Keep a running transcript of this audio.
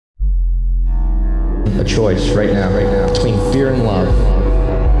a choice right now, between fear and love.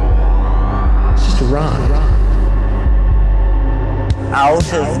 It's just a rock.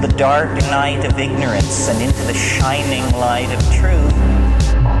 Out of the dark night of ignorance and into the shining light of truth.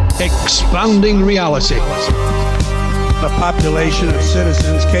 Expanding reality. A population of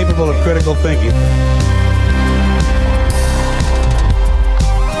citizens capable of critical thinking.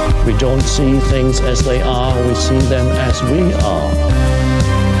 We don't see things as they are, we see them as we are.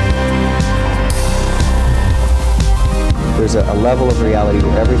 There's a level of reality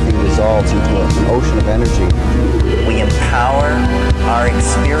where everything dissolves into an ocean of energy. We empower our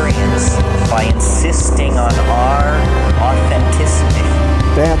experience by insisting on our authenticity.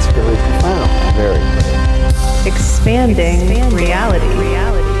 That's very profound. Very. Expanding reality.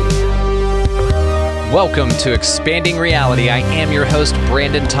 Welcome to Expanding Reality. I am your host,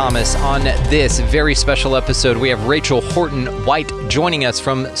 Brandon Thomas. On this very special episode, we have Rachel Horton White joining us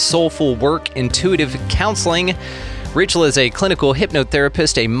from Soulful Work Intuitive Counseling. Rachel is a clinical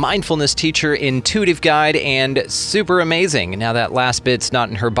hypnotherapist, a mindfulness teacher, intuitive guide, and super amazing. Now, that last bit's not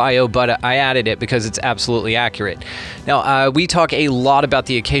in her bio, but I added it because it's absolutely accurate. Now, we talk a lot about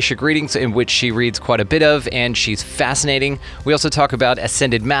the Akashic readings, in which she reads quite a bit of, and she's fascinating. We also talk about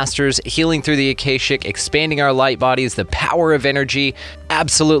Ascended Masters, healing through the Akashic, expanding our light bodies, the power of energy.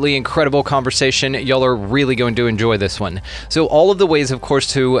 Absolutely incredible conversation. Y'all are really going to enjoy this one. So all of the ways, of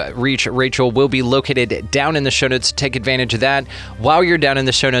course, to reach Rachel will be located down in the show notes. Take advantage of that. While you're down in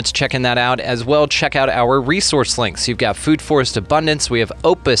the show notes checking that out as well, check out our resource links. You've got Food Forest Abundance. We have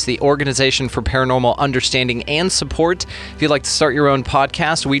Opus, the Organization for Paranormal Understanding and Support. If you'd like to start your own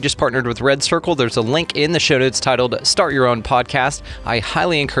podcast, we just partnered with Red Circle. There's a link in the show notes titled Start Your Own Podcast. I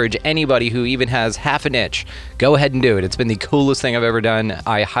highly encourage anybody who even has half an itch, go ahead and do it. It's been the coolest thing I've ever done.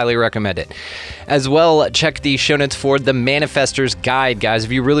 I highly recommend it. As well, check the show notes for the Manifestor's Guide, guys.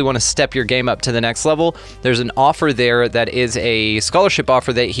 If you really want to step your game up to the next level, there's an offer there that is a scholarship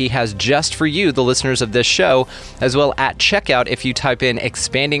offer that he has just for you, the listeners of this show, as well at checkout. If you type in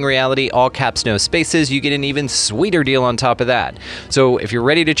Expanding Reality, all caps, no spaces, you get an even sweeter deal on top of that. So if you're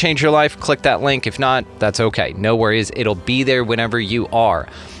ready to change your life, click that link. If not, that's okay. No worries. It'll be there whenever you are.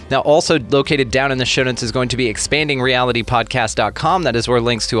 Now, also located down in the show notes is going to be expandingrealitypodcast.com. That is where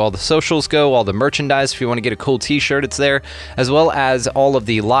links to all the socials go, all the merchandise. If you want to get a cool t-shirt, it's there, as well as all of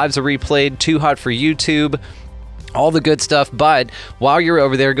the lives are replayed, Too Hot for YouTube, all the good stuff. But while you're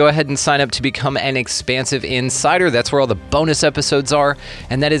over there, go ahead and sign up to become an Expansive Insider. That's where all the bonus episodes are,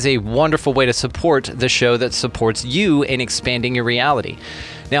 and that is a wonderful way to support the show that supports you in expanding your reality.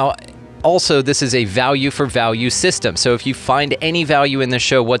 Now, also, this is a value for value system. So if you find any value in the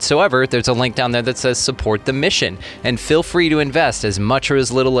show whatsoever, there's a link down there that says support the mission. And feel free to invest as much or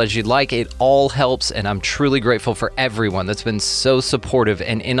as little as you'd like. It all helps, and I'm truly grateful for everyone that's been so supportive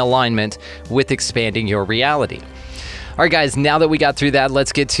and in alignment with expanding your reality. All right, guys, now that we got through that,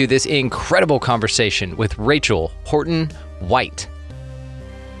 let's get to this incredible conversation with Rachel Horton White.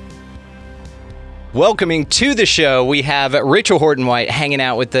 Welcoming to the show, we have Rachel Horton White hanging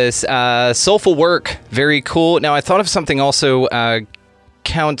out with us. Soulful Work, very cool. Now, I thought of something also,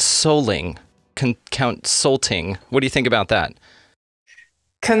 counseling. Consulting. What do you think about that?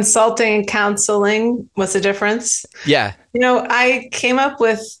 Consulting and counseling, what's the difference? Yeah. I came up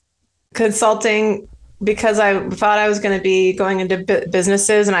with consulting because I thought I was going to be going into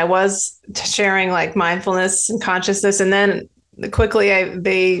businesses, and I was sharing like mindfulness and consciousness. And then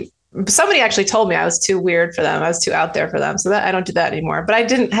quickly somebody actually told me I was too weird for them. I was too out there for them. So that I don't do that anymore, but I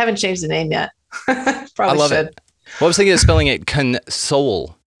haven't changed the name yet. Probably I love should. it. Well, I was thinking of spelling it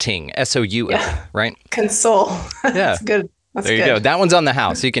consulting, S-O-U-L, yeah. Right? Console. Yeah. That's good. That's there you good. go. That one's on the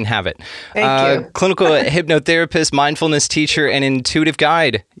house. You can have it. Thank you. Clinical hypnotherapist, mindfulness teacher, and intuitive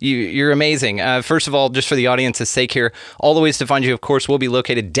guide. You're amazing. First of all, just for the audience's sake here, all the ways to find you, of course, will be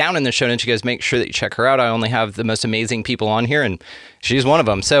located down in the show notes. You guys make sure that you check her out. I only have the most amazing people on here, and she's one of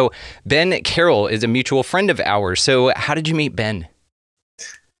them. So Ben Carroll is a mutual friend of ours. So how did you meet Ben?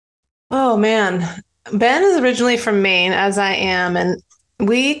 Oh, man. Ben is originally from Maine, as I am, and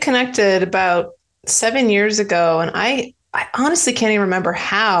we connected about 7 years ago, and I honestly can't even remember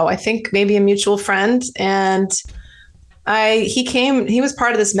how. I think maybe a mutual friend. And he was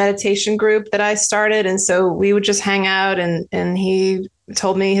part of this meditation group that I started. And so we would just hang out, and he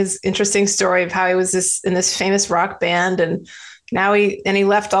told me his interesting story of how he was in this famous rock band. And now he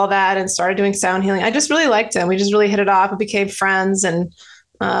left all that and started doing sound healing. I just really liked him. We just really hit it off and became friends. And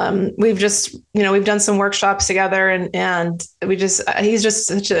we've done some workshops together, and he's just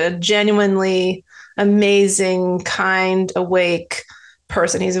such a genuinely amazing, kind, awake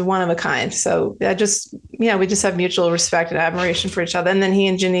person. He's a one of a kind. So we just have mutual respect and admiration for each other. And then he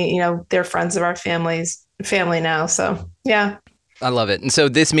and Ginny, they're friends of our family now. So yeah. I love it. And so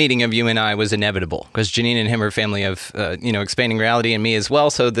this meeting of you and I was inevitable because Janine and him are family of, Expanding Reality, and me as well.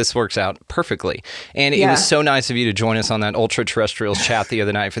 So this works out perfectly. And it was so nice of you to join us on that Ultra Terrestrials chat the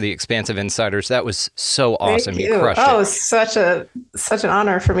other night for the Expansive Insiders. That was so awesome. You crushed it. Oh, it's such an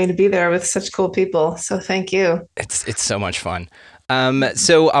honor for me to be there with such cool people. So thank you. It's so much fun.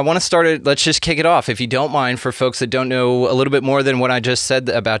 So I want to start it. Let's just kick it off. If you don't mind, for folks that don't know a little bit more than what I just said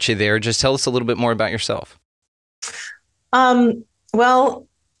about you there, just tell us a little bit more about yourself. Well,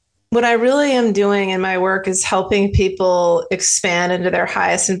 what I really am doing in my work is helping people expand into their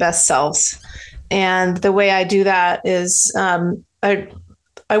highest and best selves. And the way I do that is I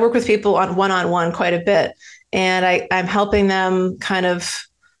work with people on one-on-one quite a bit. And I'm helping them kind of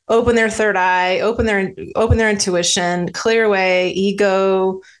open their third eye, open their intuition, clear away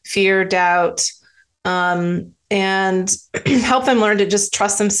ego, fear, doubt, and help them learn to just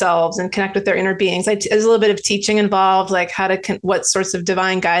trust themselves and connect with their inner beings. There's a little bit of teaching involved, like what sorts of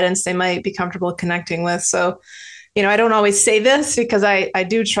divine guidance they might be comfortable connecting with. So, I don't always say this because I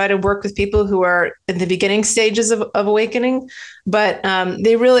do try to work with people who are in the beginning stages of awakening, but I'm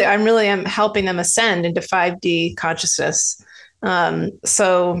really helping them ascend into 5D consciousness.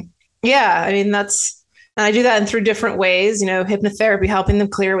 So yeah, and I do that in through different ways, hypnotherapy, helping them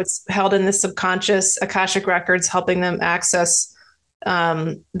clear what's held in the subconscious, Akashic records, helping them access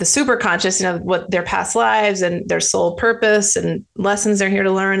the super conscious, what their past lives and their soul purpose and lessons they're here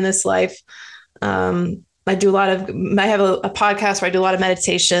to learn in this life. I have a podcast where I do a lot of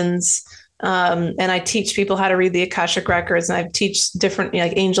meditations, and I teach people how to read the Akashic records, and I teach different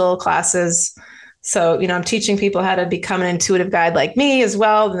like angel classes. So, I'm teaching people how to become an intuitive guide like me as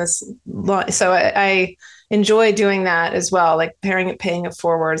well. So I enjoy doing that as well, like paying it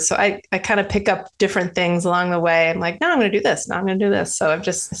forward. So I kind of pick up different things along the way. I'm like, no, I'm going to do this. No, I'm going to do this. So I'm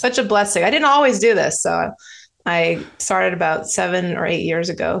just such a blessing. I didn't always do this. So I started about 7 or 8 years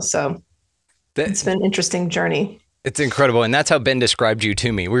ago. So it's been an interesting journey. It's incredible. And that's how Ben described you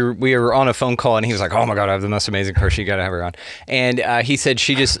to me. We were on a phone call and he was like, oh my God, I have the most amazing person. You got to have her on. And he said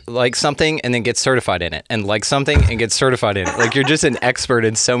she just likes something and then gets certified in it, and likes something and gets certified in it. Like, you're just an expert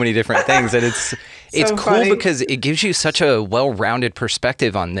in so many different things. And it's cool funny because it gives you such a well-rounded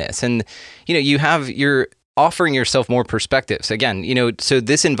perspective on this. And, you're offering yourself more perspectives. Again, so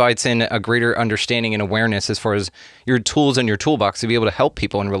this invites in a greater understanding and awareness as far as your tools in your toolbox to be able to help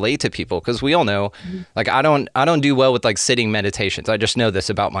people and relate to people. Because we all know, like, I don't do well with like sitting meditations. I just know this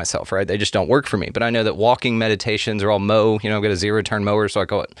about myself, right? They just don't work for me. But I know that walking meditations are all mow. I've got a 0-turn mower, so I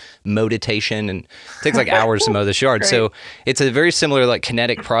call it meditation, and it takes like hours to mow this yard. So it's a very similar like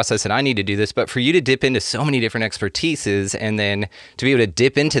kinetic process, and I need to do this. But for you to dip into so many different expertises, and then to be able to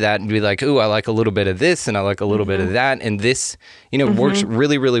dip into that and be like, ooh, I like a little bit of this, and I like a little bit of that, and this works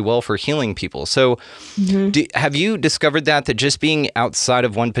really, really well for healing people. So have you discovered that just being outside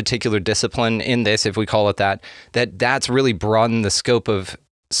of one particular discipline in this, if we call it that's really broadened the scope of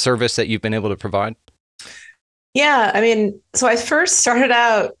service that you've been able to provide? Yeah, so I first started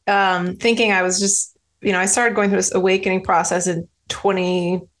out thinking I was just, I started going through this awakening process in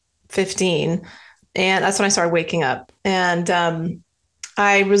 2015, and that's when I started waking up. And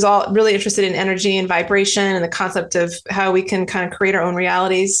I was really interested in energy and vibration and the concept of how we can kind of create our own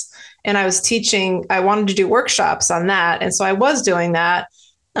realities. And I wanted to do workshops on that. And so I was doing that.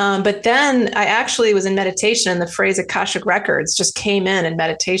 But then I actually was in meditation, and the phrase Akashic Records just came in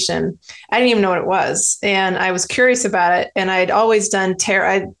meditation. I didn't even know what it was. And I was curious about it. And I'd always done tarot.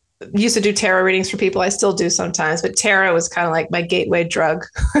 I used to do tarot readings for people. I still do sometimes, but tarot was kind of like my gateway drug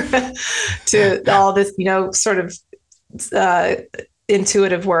to all this, sort of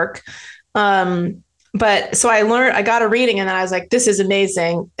intuitive work. But so I got a reading, and then I was like, this is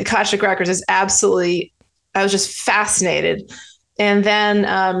amazing. Akashic Records is I was just fascinated. And then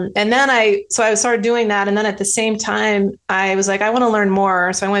I started doing that. And then at the same time, I was like, I want to learn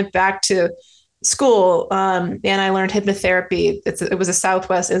more. So I went back to school, and I learned hypnotherapy. It was a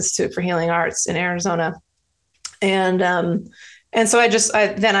Southwest Institute for Healing Arts in Arizona. And so I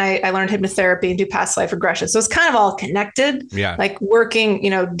learned hypnotherapy and do past life regression. So it's kind of all connected, like working,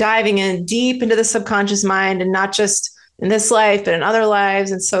 diving in deep into the subconscious mind, and not just in this life, but in other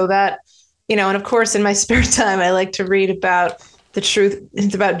lives. And so that, and of course, in my spare time, I like to read about the truth.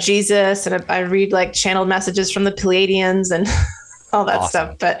 It's about Jesus. And I read like channeled messages from the Pleiadians and all that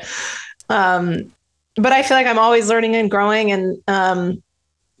stuff. But I feel like I'm always learning and growing. And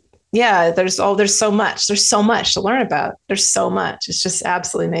yeah, there's so much. There's so much to learn about. There's so much. It's just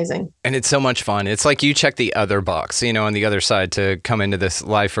absolutely amazing. And it's so much fun. It's like you check the other box, on the other side to come into this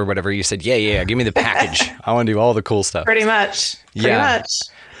life or whatever. You said, yeah, give me the package. I want to do all the cool stuff. Pretty much.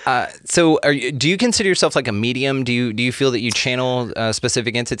 So do you consider yourself like a medium? Do you feel that you channel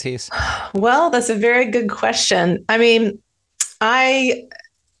specific entities? Well, that's a very good question. I mean, I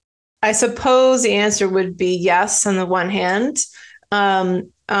suppose the answer would be yes on the one hand.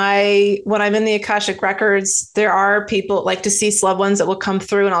 When I'm in the Akashic Records, there are people like deceased loved ones that will come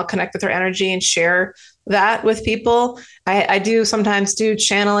through, and I'll connect with their energy and share that with people. I do sometimes do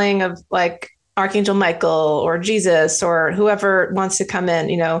channeling of like Archangel Michael or Jesus or whoever wants to come in,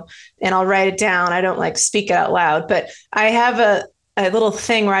 and I'll write it down. I don't like speak it out loud, but I have a little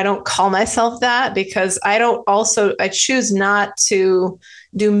thing where I don't call myself that because I choose not to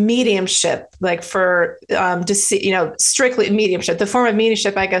do mediumship, like for, strictly mediumship. The form of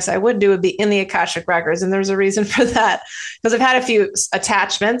mediumship I guess I would do would be in the Akashic Records. And there's a reason for that because I've had a few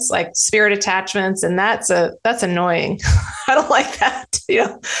attachments, like spirit attachments, and that's annoying. I don't like that,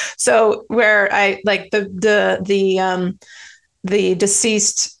 So where I like the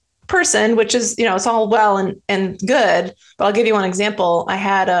deceased person, which is, it's all well and good, but I'll give you one example.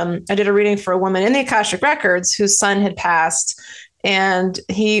 I did a reading for a woman in the Akashic Records whose son had passed, and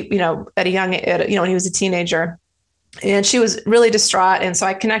he, at a young, when he was a teenager, and she was really distraught. And so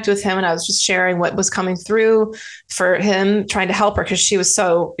I connected with him, and I was just sharing what was coming through for him, trying to help her because she was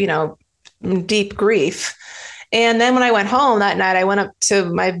so, deep grief. And then when I went home that night, I went up to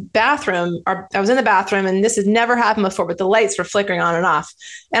my bathroom, or I was in the bathroom, and this had never happened before, but the lights were flickering on and off.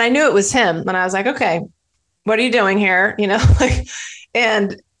 And I knew it was him. And I was like, okay, what are you doing here?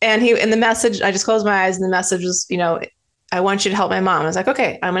 And the message, I just closed my eyes, and the message was, I want you to help my mom. I was like,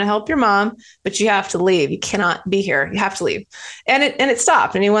 okay, I'm going to help your mom, but you have to leave. You cannot be here. You have to leave. And it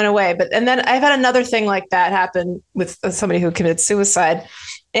stopped, and he went away. And then I've had another thing like that happen with somebody who committed suicide.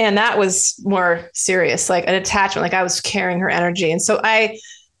 And that was more serious, like an attachment, like I was carrying her energy. And so I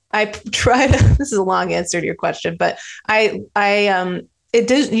try to, this is a long answer to your question, but usually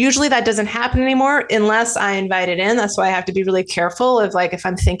that doesn't happen anymore unless I invite it in. That's why I have to be really careful of like, if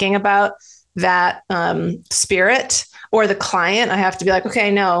I'm thinking about that spirit or the client, I have to be like,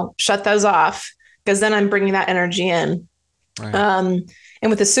 okay, no, shut those off, because then I'm bringing that energy in. Right. And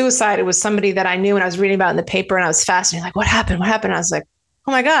with the suicide, it was somebody that I knew, and I was reading about in the paper, and I was fascinated, like, what happened? I was like,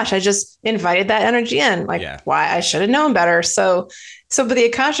 oh my gosh, I just invited that energy in. Like, why? I should have known better. So, but the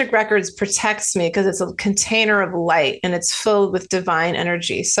Akashic Records protects me because it's a container of light and it's filled with divine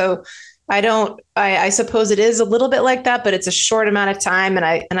energy. So I suppose it is a little bit like that, but it's a short amount of time. And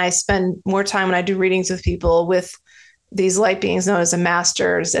I spend more time when I do readings with people with these light beings known as the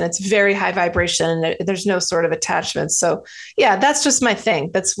masters, and it's very high vibration. And there's no sort of attachment. So yeah, that's just my thing.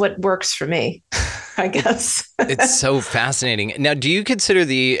 That's what works for me, I guess. It's so fascinating. Now, do you consider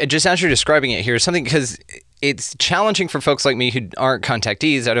just as you're describing it here, something, because it's challenging for folks like me who aren't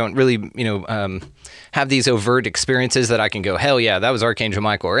contactees. I don't really, have these overt experiences that I can go, hell yeah, that was Archangel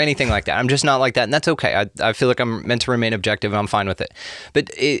Michael or anything like that. I'm just not like that. And that's okay. I feel like I'm meant to remain objective, and I'm fine with it. But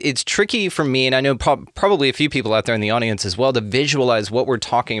it's tricky for me, and I know probably a few people out there in the audience as well, to visualize what we're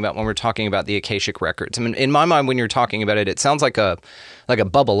talking about when we're talking about the Akashic Records. I mean, in my mind, when you're talking about it, it sounds like a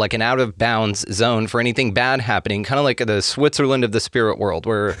bubble, like an out of bounds zone for anything bad happening, kind of like the Switzerland of the spirit world,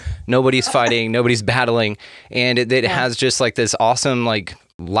 where nobody's fighting, nobody's battling, and it has just like this awesome like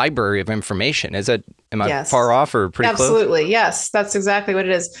library of information. Am I far off or pretty close? Absolutely. Yes, that's exactly what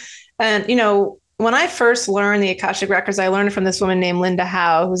it is. And, when I first learned the Akashic Records, I learned from this woman named Linda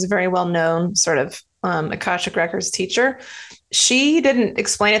Howe, who's a very well-known sort of Akashic Records teacher. She didn't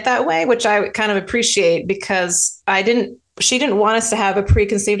explain it that way, which I kind of appreciate, because she didn't want us to have a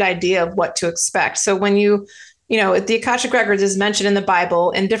preconceived idea of what to expect. So when the Akashic Records is mentioned in the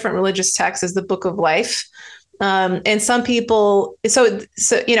Bible and different religious texts as the book of life. And some people, and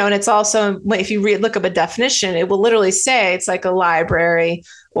it's also, if you look up a definition, it will literally say it's like a library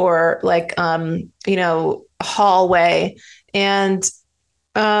or like, a hallway. And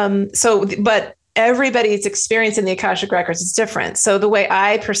but everybody's experience in the Akashic Records is different. So the way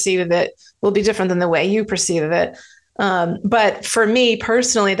I perceive it will be different than the way you perceive it. But for me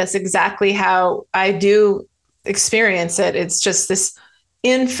personally, that's exactly how I do experience it. It's just this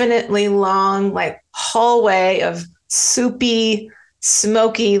infinitely long, like hallway of soupy,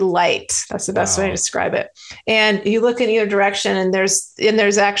 smoky light. That's the best way to describe it. And you look in either direction, and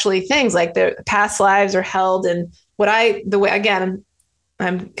there's actually things like the past lives are held. And again,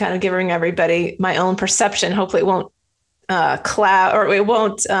 I'm kind of giving everybody my own perception. Hopefully it won't cloud, or it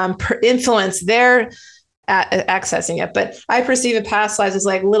won't influence their accessing it. But I perceive a past lives as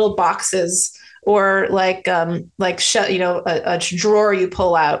like little boxes or like a drawer you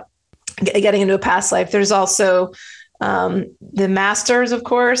pull out, getting into a past life. There's also the masters, of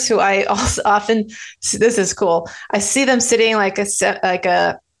course, who I also often, this is cool. I see them sitting like a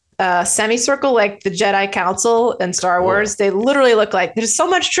semicircle, like the Jedi Council in Star Wars. They literally look like, there's so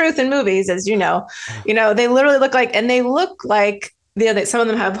much truth in movies, as you know, they literally look like, and they look like, some of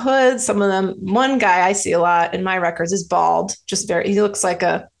them have hoods. Some of them, one guy I see a lot in my records is bald, he looks like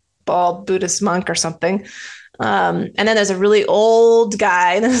a bald Buddhist monk or something. And then there's a really old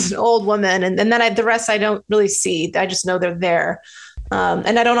guy, and there's an old woman, and then the rest I don't really see. I just know they're there.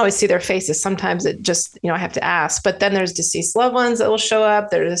 And I don't always see their faces. Sometimes it just, I have to ask. But then there's deceased loved ones that will show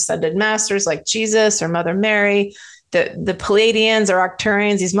up. There's ascended masters like Jesus or Mother Mary. The Pleiadians or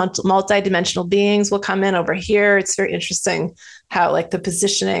Arcturians, these multi-dimensional beings will come in over here. It's very interesting how like the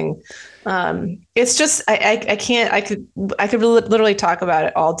positioning. It's just I can't. I could literally talk about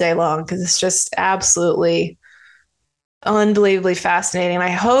it all day long because it's just absolutely unbelievably fascinating. And I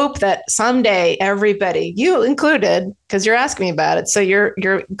hope that someday everybody, you included, because you're asking me about it, so your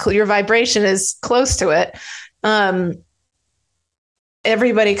vibration is close to it.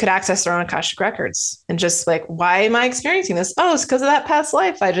 Everybody could access their own Akashic records and just like, why am I experiencing this? Oh, it's because of that past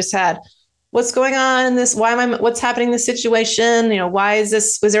life I just had. What's going on in this? What's happening in this situation? Why is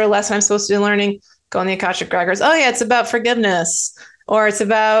this? Was there a lesson I'm supposed to be learning? Go on the Akashic records. Oh yeah, it's about forgiveness, or it's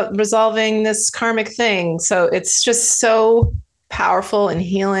about resolving this karmic thing. So it's just so powerful and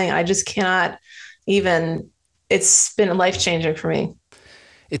healing. I just cannot even, it's been life-changing for me.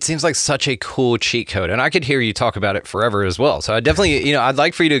 It seems like such a cool cheat code, and I could hear you talk about it forever as well. So I definitely, I'd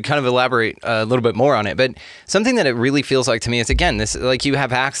like for you to kind of elaborate a little bit more on it. But something that it really feels like to me is, again, this, like, you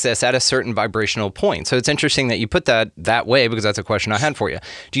have access at a certain vibrational point. So it's interesting that you put that way, because that's a question I had for you.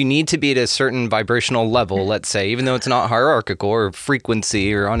 Do you need to be at a certain vibrational level, let's say, even though it's not hierarchical or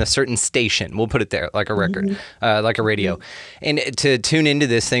frequency or on a certain station? We'll put it there, like a record, like a radio, and to tune into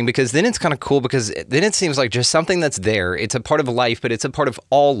this thing, because then it's kind of cool, because then it seems like just something that's there. It's a part of life, but it's a part of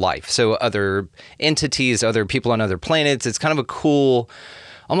all life. So other entities, other people on other planets, it's kind of a cool,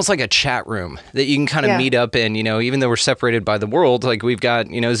 almost like a chat room that you can kind of meet up in, even though we're separated by the world, like we've got,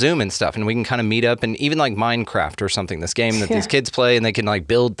 Zoom and stuff, and we can kind of meet up, and even like Minecraft or something, this game that these kids play, and they can like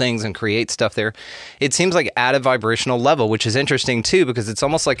build things and create stuff there. It seems like at a vibrational level, which is interesting too, because it's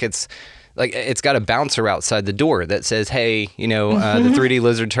almost like it's got a bouncer outside the door that says, hey, the 3D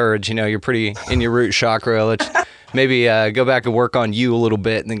lizard turds, you're pretty in your root chakra. Let's maybe go back and work on you a little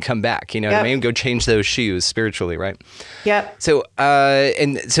bit and then come back, what I mean? Go change those shoes spiritually, right? Yep. So,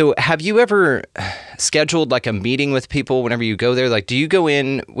 so have you ever scheduled like a meeting with people whenever you go there? Like, do you go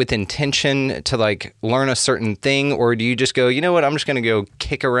in with intention to like learn a certain thing, or do you just go, you know what, I'm just going to go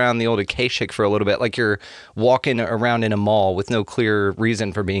kick around the old Akashic for a little bit, like you're walking around in a mall with no clear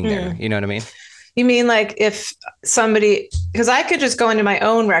reason for being there? You know what I mean? You mean like if somebody, because I could just go into my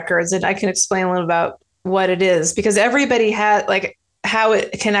own records and I can explain a little about what it is, because everybody had like how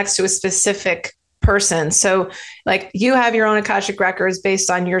it connects to a specific person. So like you have your own Akashic records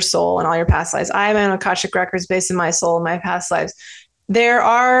based on your soul and all your past lives. I have my own Akashic records based on my soul and my past lives. There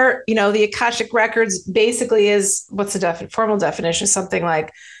are, the Akashic records basically is, what's the formal definition? Something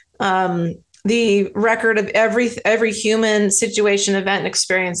like the record of every human situation, event, and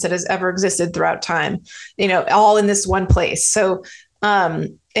experience that has ever existed throughout time, all in this one place. So,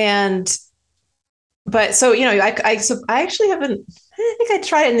 but so, I actually haven't, I think I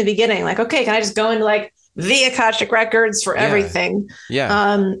tried it in the beginning, like, okay, can I just go into like the Akashic records for everything?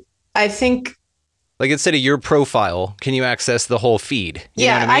 Yeah. I think, like, instead of your profile, can you access the whole feed? You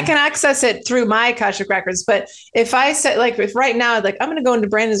know what I mean? I can access it through my Akashic records. But if I said, like, if right now, like, I'm going to go into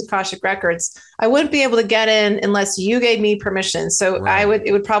Brandon's Akashic records, I wouldn't be able to get in unless you gave me permission. So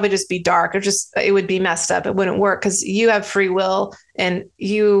it would probably just be dark, or it would be messed up. It wouldn't work because you have free will and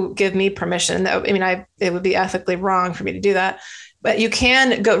you give me permission. It would be ethically wrong for me to do that. But you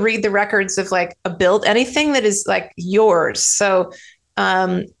can go read the records of like anything that is like yours. So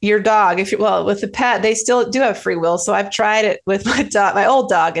your dog, with the pet, they still do have free will. So I've tried it with my dog, my old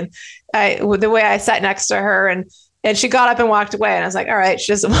dog, and the way I sat next to her, and she got up and walked away, and I was like, all right,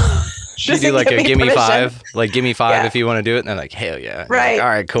 she doesn't. You do like a give me five if you want to do it, and they're like, hell yeah, right? Like, all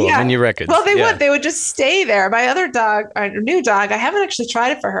right, cool. Then you records. Well, they would just stay there. My other dog, our new dog, I haven't actually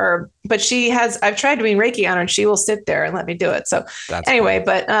tried it for her, but I've tried doing Reiki on her, and she will sit there and let me do it. So anyway, cool.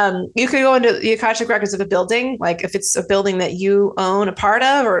 But you could go into the Akashic records of a building, like if it's a building that you own a part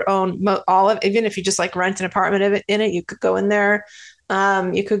of or own all of, even if you just like rent an apartment in it, you could go in there.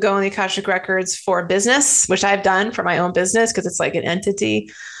 You could go in the Akashic records for business, which I've done for my own business because it's like an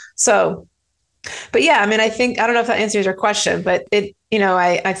entity. So But yeah, I mean, I don't know if that answers your question, but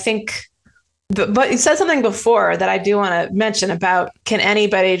I think, but you said something before that I do want to mention about, can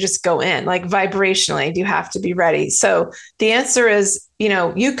anybody just go in, like vibrationally, do you have to be ready? So the answer is,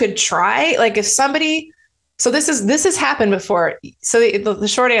 you could try, like if somebody, so this has happened before. So the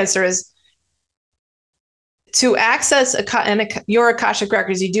short answer is, to access your Akashic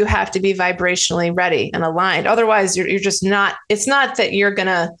records, you do have to be vibrationally ready and aligned. Otherwise, you're just not, it's not that you're going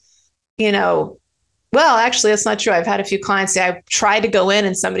to, well, actually, that's not true. I've had a few clients say, I tried to go in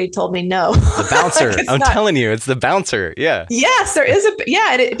and somebody told me no. The bouncer. I'm telling you, it's the bouncer. Yeah. Yes, there is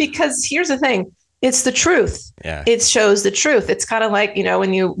because here's the thing. It's the truth. Yeah. It shows the truth. It's kind of like,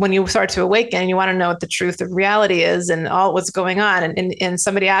 when you start to awaken and you want to know what the truth of reality is and all what's going on. And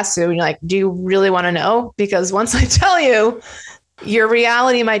somebody asks you, and you're like, do you really want to know? Because once I tell you, your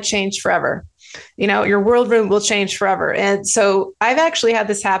reality might change forever. Your world will change forever. And so I've actually had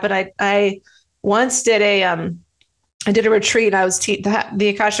this happen. I once did I did a retreat. I was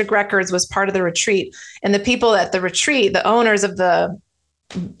the Akashic Records was part of the retreat, and the people at the retreat, the owners of the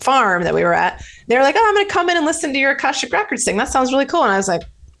farm that we were at, they were like, "Oh, I'm going to come in and listen to your Akashic Records thing. That sounds really cool." And I was like,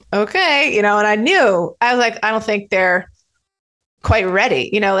 "Okay," and I was like, I don't think they're quite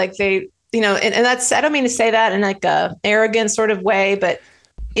ready, like they, and that's, I don't mean to say that in like a arrogant sort of way, but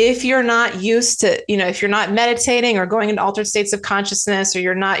if you're not used to, if you're not meditating or going into altered states of consciousness, or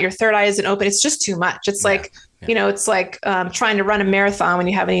your third eye isn't open, it's just too much. It's like, it's like trying to run a marathon when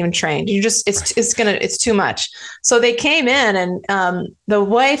you haven't even trained. It's too much. So they came in, and the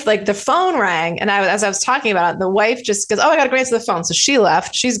wife, like the phone rang, and as I was talking about it, the wife just goes, "Oh, I got to go answer the phone." So she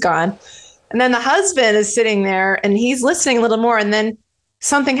left, she's gone. And then the husband is sitting there and he's listening a little more. And then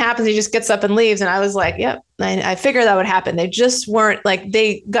something happens. He just gets up and leaves. And I was like, yep. I figured that would happen. They just weren't, like,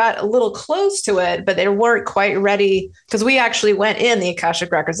 they got a little close to it, but they weren't quite ready, because we actually went in the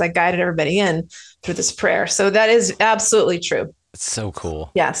Akashic Records. I guided everybody in through this prayer. So that is absolutely true. It's so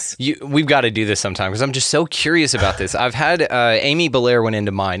cool. Yes. We've got to do this sometime, because I'm just so curious about this. I've had Amy Belair went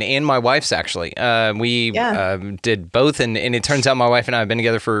into mine, and my wife's actually. We did both, and it turns out my wife and I have been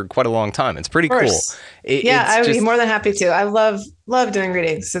together for quite a long time. It's pretty cool. I would be more than happy to. I love doing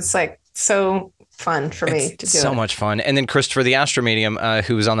readings. It's like so fun for me to do. So much fun. And then Christopher, the astro medium,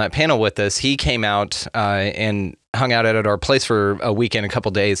 who was on that panel with us, he came out and hung out at our place for a weekend, a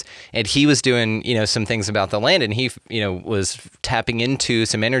couple days, and he was doing, some things about the land, and he, was tapping into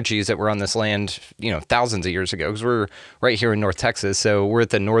some energies that were on this land, thousands of years ago, because we're right here in North Texas, so we're at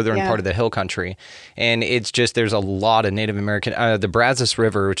the northern part of the hill country, and it's just, there's a lot of Native American, the Brazos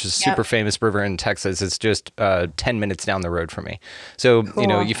River, which is a super famous river in Texas, it's just 10 minutes down the road from me. So,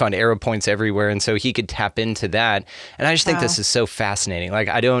 cool. You find arrow points everywhere, and so he could tap into that, and I just think this is so fascinating. Like,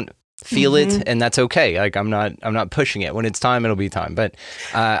 I don't feel it, and that's okay. Like, I'm not pushing it. When it's time, it'll be time. But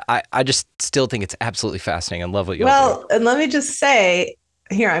I just still think it's absolutely fascinating. I love what you do. Well, and let me just say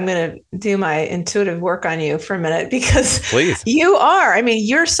here, I'm going to do my intuitive work on you for a minute, because please,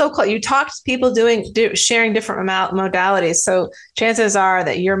 you're so close. You talk to people sharing different modalities. So chances are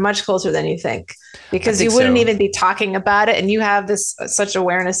that you're much closer than you think, because you wouldn't even be talking about it. And you have this such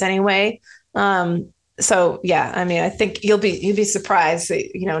awareness anyway. So yeah, I think you'll be surprised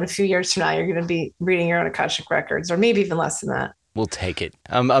that, in a few years from now, you're going to be reading your own Akashic Records, or maybe even less than that. We'll take it.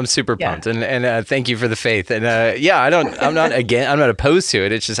 I'm super pumped, and thank you for the faith. And I'm not opposed to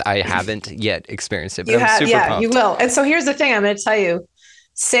it. It's just I haven't yet experienced it, but I'm super pumped. You will. And so here's the thing I'm going to tell you: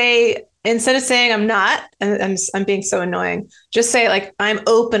 instead of saying I'm not, and I'm being so annoying, just say, like, I'm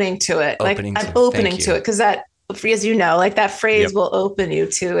opening to it. I'm opening to it, because that, as you know, like, that phrase will open you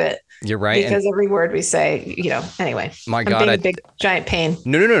to it. You're right. Because every word we say, anyway. My God, I'm being a big giant pain.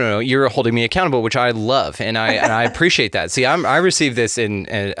 No. You're holding me accountable, which I love, and I appreciate that. See, I receive this in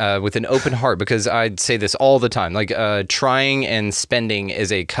with an open heart, because I'd say this all the time. Like, trying and spending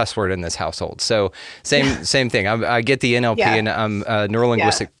is a cuss word in this household. So same thing. I get the NLP and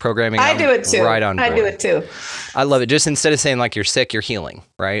neurolinguistic programming. I do it too. Right on board. I do it too. I love it. Just instead of saying, like, you're sick, you're healing,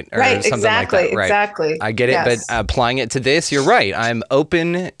 right? Or right. something Exactly. like that. Right. Exactly. I get it, but applying it to this, you're right. I'm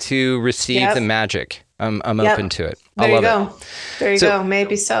open to receive the magic. I'm open to it. I love it. There you go.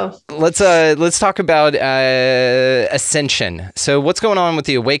 Maybe so. Let's talk about ascension. So what's going on with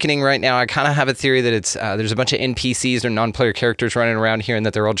the awakening right now? I kind of have a theory that it's there's a bunch of NPCs or non-player characters running around here, and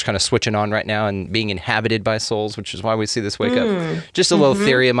that they're all just kind of switching on right now and being inhabited by souls, which is why we see this wake up. Just a little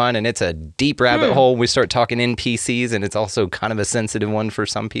theory of mine, and it's a deep rabbit hole. We start talking NPCs, and it's also kind of a sensitive one for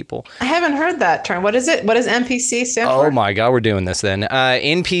some people. I haven't heard that term. What is it? What does NPC stand for? Oh my God, we're doing this then.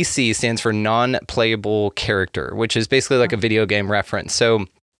 NPC stands for non-playable character, which is basically like a video game reference. So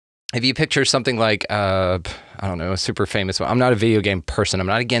if you picture something like I don't know, a super famous one. I'm not a video game person. I'm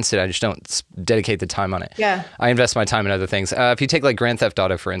not against it. I just don't dedicate the time on it. Yeah. I invest my time in other things. If you take like Grand Theft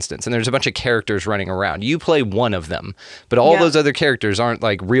Auto, for instance, and there's a bunch of characters running around, you play one of them, but all those other characters aren't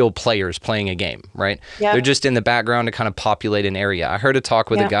like real players playing a game, right? Yeah. They're just in the background to kind of populate an area. I heard a talk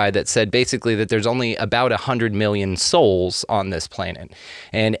with a guy that said basically that there's only about 100 million souls on this planet,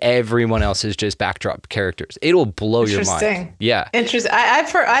 and everyone else is just backdrop characters. It'll blow your mind. Yeah. Interesting.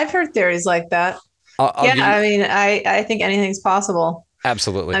 I've heard theories like that. I mean, I think anything's possible.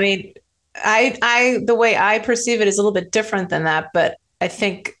 Absolutely. I mean, I the way I perceive it is a little bit different than that, but I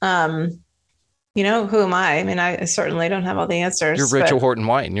think, who am I? I mean, I certainly don't have all the answers. You're Rachel Horton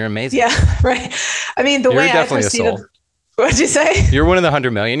White, and you're amazing. Yeah, right. I mean, You're definitely a soul. What'd you say? You're one of the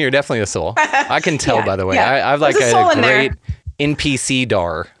 100 million. You're definitely a soul. I can tell, by the way. I've like a great NPC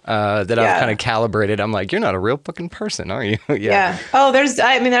DAR that I've kind of calibrated. I'm like, you're not a real fucking person, are you? Yeah. Oh, there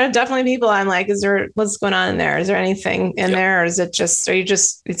are definitely people I'm like, what's going on in there? Is there anything in there? Or is it just,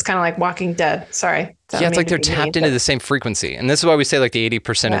 it's kind of like Walking Dead. Sorry. Yeah, it's like they're tapped into the same frequency. And this is why we say like the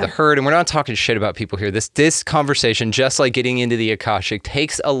 80% of the herd. And we're not talking shit about people here. This conversation, just like getting into the Akashic,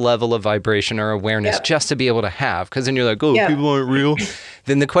 takes a level of vibration or awareness just to be able to have. Because then you're like, oh, people aren't real.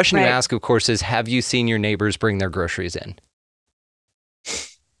 Then the question you ask, of course, is have you seen your neighbors bring their groceries in?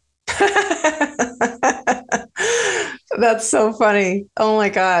 That's so funny. Oh my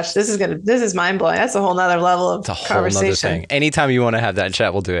gosh. This is mind blowing. That's a whole nother level of conversation. Nother thing. Anytime you want to have that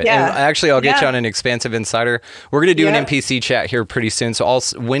chat, we'll do it. Yeah. And actually, I'll get you on an Expansive Insider. We're going to do an NPC chat here pretty soon. So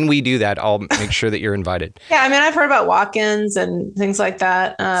when we do that, I'll make sure that you're invited. Yeah. I mean, I've heard about walk-ins and things like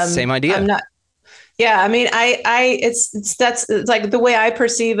that. Same idea. I mean, it's like the way I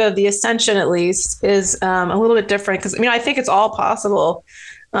perceive of the ascension, at least, is a little bit different. Because, I think it's all possible.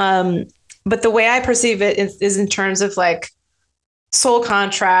 But the way I perceive it is in terms of like soul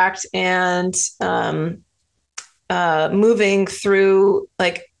contract and moving through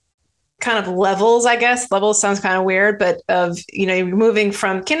like kind of levels, I guess. Levels sounds kind of weird, but you're moving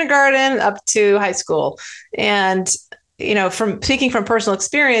from kindergarten up to high school. And, from speaking from personal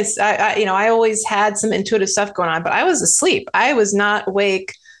experience, I always had some intuitive stuff going on, but I was asleep. I was not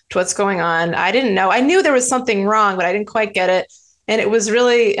awake to what's going on. I didn't know. I knew there was something wrong, but I didn't quite get it. And it was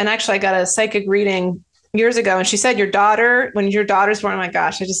really, and actually I got a psychic reading years ago, and she said, when your daughter's born, oh my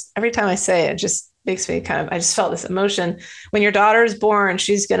gosh, every time I say it, just makes me I just felt this emotion. When your daughter is born,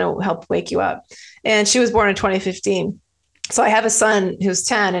 she's going to help wake you up. And she was born in 2015. So I have a son who's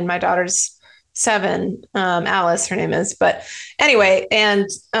 10 and my daughter's 7, Alice, her name is. But anyway, and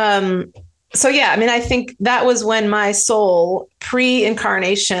so yeah, I think that was when my soul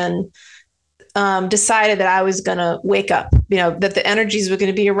pre-incarnation decided that I was going to wake up, that the energies were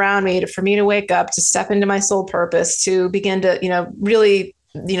going to be around me for me to wake up, to step into my soul purpose, to begin to, really,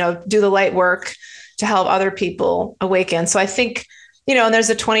 do the light work to help other people awaken. So I think, and there's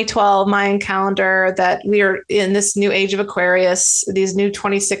a 2012 Mayan calendar that we are in this new age of Aquarius, these new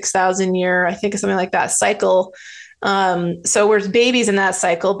 26,000 year, I think something like that cycle. So we're babies in that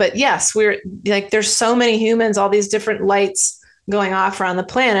cycle, but yes, we're like, there's so many humans, all these different lights going off around the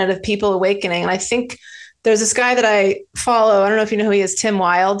planet of people awakening. And I think there's this guy that I follow. I don't know if you know who he is, Tim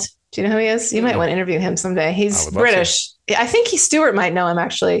Wilde. Do you know who he is? You might want to interview him someday. He's British. I think Stuart might know him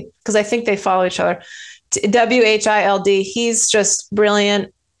actually, because I think they follow each other. WHILD. He's just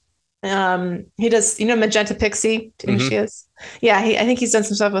brilliant. He does, Magenta Pixie. Do you know who she is? Yeah. I think he's done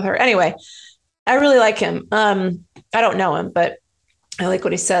some stuff with her. Anyway, I really like him. I don't know him, but I like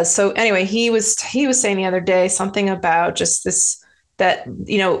what he says. So anyway, he was saying the other day something about just this, that,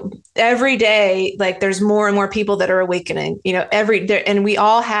 every day, like there's more and more people that are awakening, and we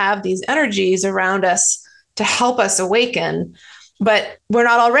all have these energies around us to help us awaken, but we're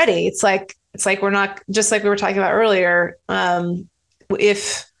not all ready. It's like we're not, just like we were talking about earlier.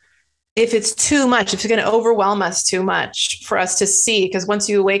 If it's too much, if it's going to overwhelm us too much for us to see, because once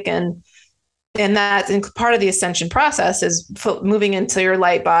you awaken, and that's part of the ascension process is moving into your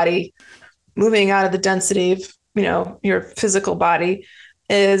light body, moving out of the density of, your physical body,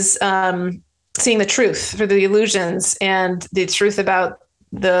 is seeing the truth through the illusions and the truth about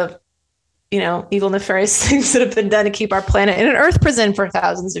the, evil, nefarious things that have been done to keep our planet in an earth prison for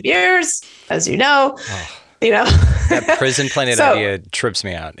thousands of years, as you know. That prison planet So- idea trips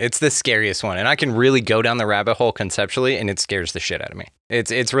me out. It's the scariest one. And I can really go down the rabbit hole conceptually, and it scares the shit out of me.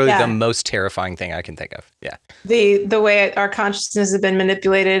 It's really Yeah. the most terrifying thing I can think of. Yeah. The way our consciousness has been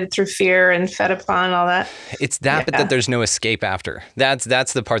manipulated through fear and fed upon and all that. It's that, but Yeah. that there's no escape after.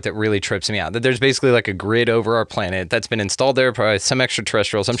 That's the part that really trips me out. That there's basically like a grid over our planet that's been installed there by some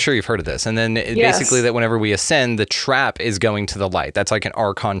extraterrestrials. I'm sure you've heard of this. And then Yes. basically that whenever we ascend, the trap is going to the light. That's like an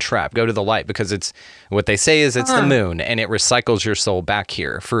Archon trap. Go to the light because it's what they say is it's the moon and it recycles your soul back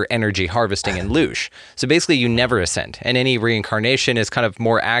here for energy harvesting and loosh. So basically you never ascend. And any reincarnation is kind of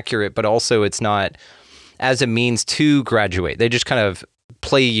more accurate, but also it's not as a means to graduate. They just kind of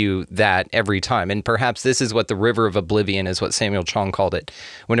play you that every time. And perhaps this is what the river of oblivion is, what Samuel Chong called it.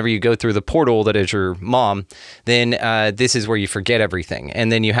 Whenever you go through the portal that is your mom, then this is where you forget everything.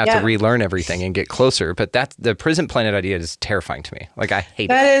 And then you have to relearn everything and get closer. But that's the prison planet idea is terrifying to me. Like I hate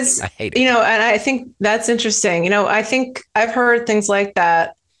That it. is, I hate it. you know, and I think that's interesting. You know, I think I've heard things like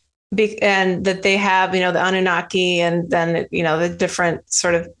that. And that they have, you know, the Anunnaki and then, you know, the different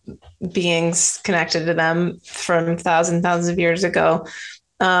sort of beings connected to them from thousands of years ago.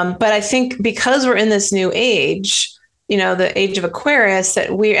 But I think because we're in this new age, you know, the age of Aquarius,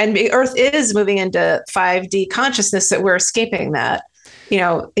 and Earth is moving into 5D consciousness, that we're escaping that. You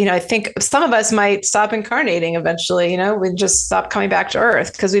know, I think some of us might stop incarnating eventually, you know, we just stop coming back to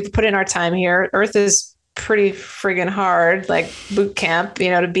Earth because we've put in our time here. Earth is pretty friggin' hard, like boot camp,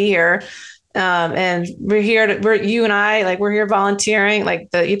 you know, to be here. And we're you and I, like, we're here volunteering. Like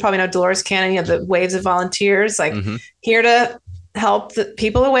you probably know Dolores Cannon, you have the waves of volunteers, like here to help the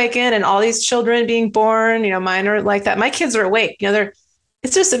people awaken and all these children being born, you know, mine are like that. My kids are awake, you know,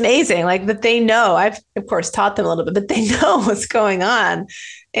 it's just amazing. Like that they know, I've of course taught them a little bit, but they know what's going on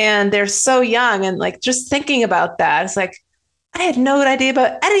and they're so young. And like, just thinking about that, it's like, I had no idea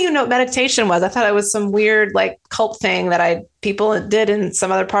I didn't even know what meditation was. I thought it was some weird like cult thing that people did in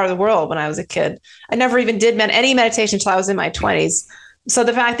some other part of the world when I was a kid. I never even did any meditation until I was in my 20s. So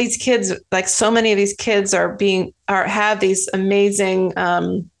the fact these kids, like so many of these kids have these amazing,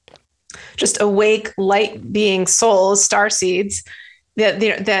 just awake light being souls, star seeds that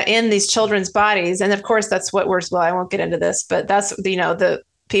in these children's bodies. And of course that's what I won't get into this, but that's, you know, the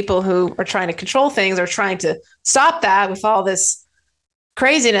people who are trying to control things are trying to stop that with all this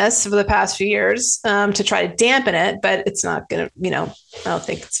craziness for the past few years to try to dampen it, but it's not going to, you know, I don't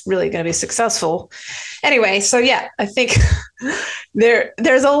think it's really going to be successful. Anyway, so yeah, I think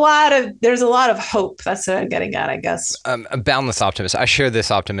there's a lot of hope. That's what I'm getting at, I guess. A boundless optimist. I share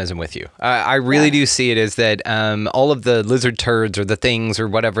this optimism with you. I really do see it as that all of the lizard turds or the things or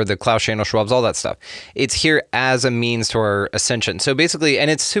whatever, the Klaus Schandl Schwabs, all that stuff, it's here as a means to our ascension. So basically,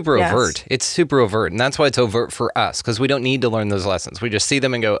 and it's super overt. It's super overt. And that's why it's overt for us, because we don't need to learn those lessons. We just see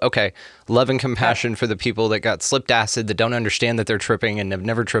them and go, okay, love and compassion for the people that got slipped acid, that don't understand that they're tripping and have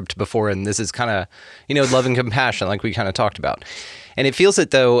never tripped before. And this is kind of, you know, love and compassion, like we kind of talked about. And it feels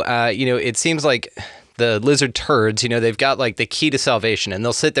it though, you know, it seems like the lizard turds, you know, they've got like the key to salvation and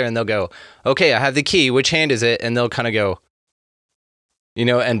they'll sit there and they'll go, okay, I have the key. Which hand is it? And they'll kind of go, you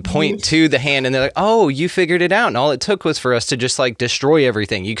know, and point to the hand and they're like, oh, you figured it out. And all it took was for us to just like destroy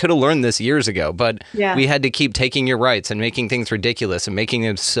everything. You could have learned this years ago, but we had to keep taking your rights and making things ridiculous and making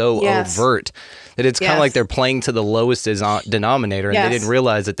them so overt that it's kind of like they're playing to the lowest denominator. And they didn't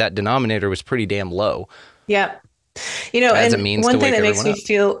realize that denominator was pretty damn low. Yeah. You know, as and a means one to thing wake that makes me everyone up.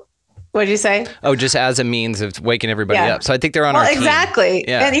 feel, what did you say? Oh, just as a means of waking everybody up. So I think they're on our team. Exactly.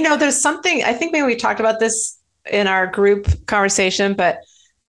 Yeah. And, you know, there's something, I think maybe we talked about this in our group conversation, but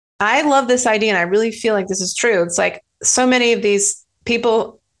I love this idea and I really feel like this is true. It's like so many of these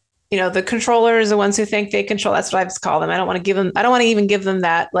people, you know, the controllers, the ones who think they control, that's what I just call them. I don't want to even give them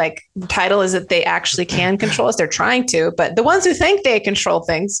that like title is that they actually can control us. They're trying to, but the ones who think they control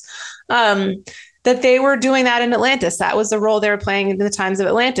things, that they were doing that in Atlantis. That was the role they were playing in the times of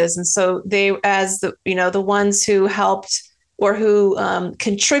Atlantis. And so they, as the, you know, the ones who helped or who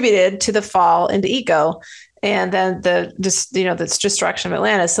contributed to the fall into ego and then this destruction of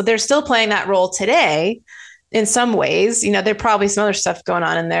Atlantis. So they're still playing that role today in some ways. You know, there's probably some other stuff going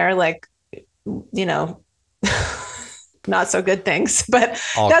on in there, like, you know, not so good things, but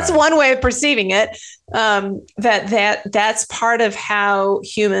that's one way of perceiving it. That's part of how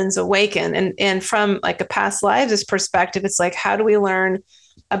humans awaken. And from like a past lives perspective, it's like, how do we learn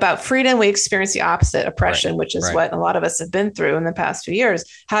about freedom? We experience the opposite, oppression, which is what a lot of us have been through in the past few years.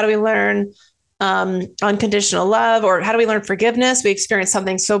 How do we learn unconditional love, or how do we learn forgiveness? We experience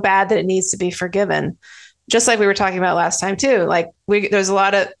something so bad that it needs to be forgiven. Just like we were talking about last time too. Like there's a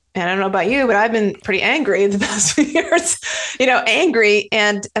lot of and I don't know about you, but I've been pretty angry the past few years, angry.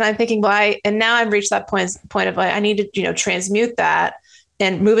 And I'm thinking, and now I've reached that point of like, I need to, transmute that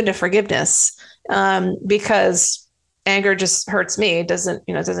and move into forgiveness, because anger just hurts me. It doesn't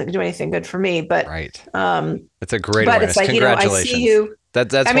do anything good for me, but, right. That's a great but awareness. it's like, Congratulations. I see you.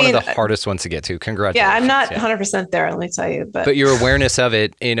 That's one of the hardest ones to get to. Congratulations. Yeah, I'm not 100% there, let me tell you. But your awareness of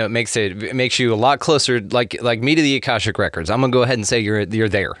it, it makes you a lot closer, like me to the Akashic Records. I'm gonna go ahead and say you're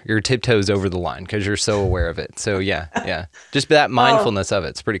there. You're tiptoes over the line because you're so aware of it. So yeah. Just that mindfulness of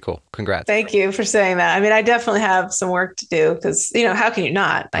it's pretty cool. Congrats. Thank you for saying that. I mean, I definitely have some work to do because how can you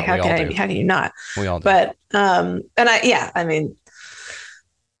not? Like, how can you not? We all do. But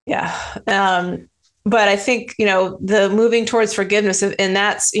but I think, the moving towards forgiveness, and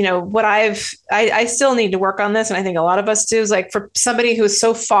that's, what I still need to work on this. And I think a lot of us do, is like, for somebody who is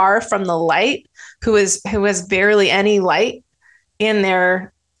so far from the light, who has barely any light in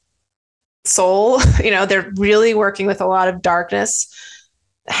their soul, they're really working with a lot of darkness.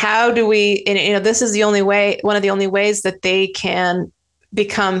 How do we, and this is one of the only ways that they can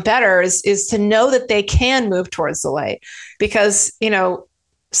become better is to know that they can move towards the light, because,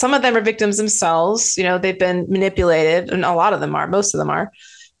 some of them are victims themselves. They've been manipulated, and a lot of them are. Most of them are,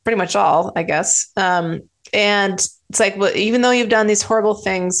 pretty much all, I guess. And it's like, well, even though you've done these horrible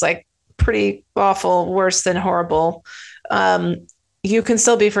things, like pretty awful, worse than horrible, you can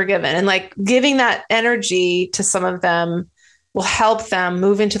still be forgiven. And like giving that energy to some of them will help them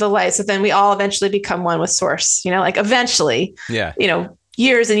move into the light. So then we all eventually become one with Source. Like eventually. Yeah.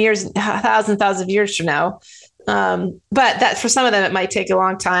 Years and years, thousands of years from now. But that for some of them, it might take a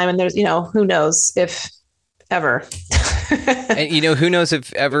long time, and there's, who knows if ever. And who knows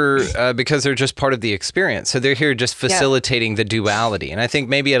if ever, because they're just part of the experience. So they're here just facilitating the duality. And I think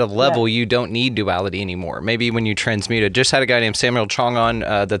maybe at a level you don't need duality anymore. Maybe when you transmute it. Just had a guy named Samuel Chong on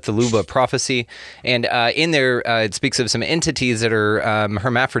the Thuluba Prophecy, and in there it speaks of some entities that are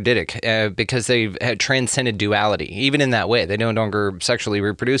hermaphroditic because they've had transcended duality. Even in that way, they no longer sexually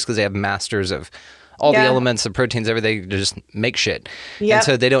reproduce because they have masters of all the elements, the proteins, everything, they just make shit. Yep. And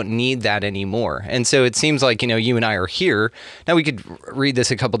so they don't need that anymore. And so it seems like, you and I are here. Now we could read this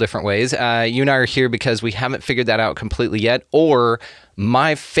a couple different ways. You and I are here because we haven't figured that out completely yet. Or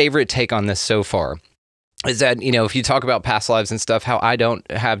my favorite take on this so far is that, if you talk about past lives and stuff, how I don't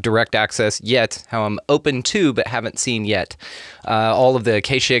have direct access yet, how I'm open to but haven't seen yet, all of the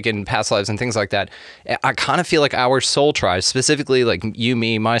Akashic and past lives and things like that. I kind of feel like our soul tribe, specifically like you,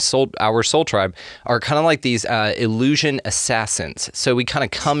 me, our soul tribe, are kind of like these illusion assassins. So we kind of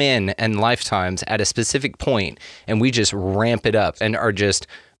come in lifetimes at a specific point, and we just ramp it up and are just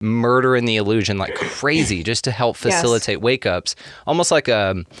murdering the illusion like crazy just to help facilitate wake-ups. Almost like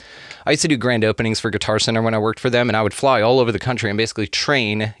I used to do grand openings for Guitar Center when I worked for them, and I would fly all over the country and basically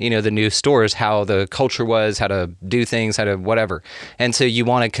train, the new stores, how the culture was, how to do things, how to whatever. And so you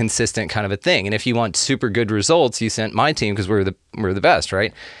want a consistent kind of a thing. And if you want super good results, you sent my team because we're the best,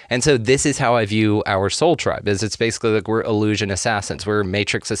 right? And so this is how I view our soul tribe, is it's basically like we're illusion assassins. We're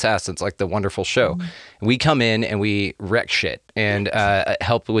matrix assassins, like the wonderful show. Mm-hmm. We come in and we wreck shit and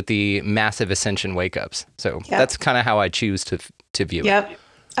help with the massive ascension wake-ups. So that's kind of how I choose to view it.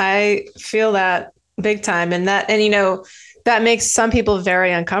 I feel that big time. And that makes some people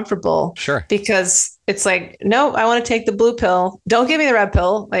very uncomfortable. Sure. Because it's like, no, I want to take the blue pill. Don't give me the red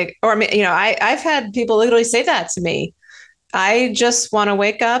pill. I've had people literally say that to me. I just want to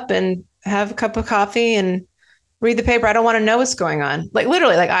wake up and have a cup of coffee and read the paper. I don't want to know what's going on. Like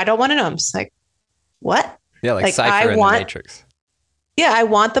literally, like, I don't want to know. I'm just like, what? Yeah. Like Cypher in the Matrix. Yeah. I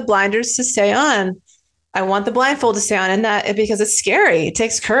want the blinders to stay on. I want the blindfold to stay on, and that because it's scary. It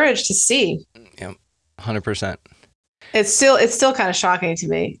takes courage to see. Yeah, 100%. It's still kind of shocking to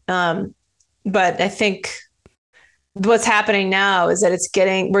me. But I think what's happening now is that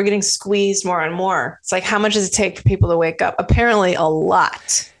we're getting squeezed more and more. It's like, how much does it take for people to wake up? Apparently a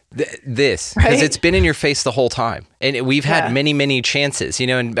lot. This, because it's been in your face the whole time, and we've had many, many chances,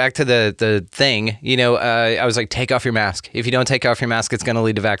 and back to the thing, I was like, take off your mask. If you don't take off your mask, it's going to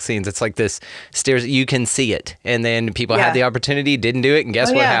lead to vaccines. It's like this stairs, you can see it. And then people had the opportunity, didn't do it. And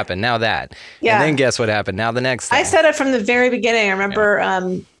guess what happened? Now that, and then guess what happened? Now the next thing. I said it from the very beginning. I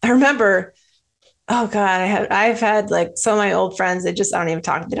remember, oh God, I've had like some of my old friends, they don't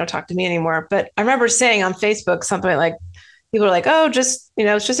talk to me anymore. But I remember saying on Facebook, something like, people are like, oh, just,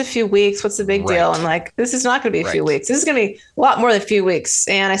 it's just a few weeks. What's the big deal? I'm like, this is not going to be a few weeks. This is going to be a lot more than a few weeks.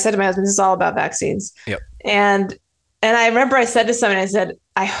 And I said to my husband, this is all about vaccines. Yep. And I remember I said to someone, I said,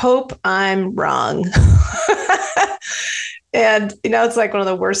 I hope I'm wrong. And, it's like one of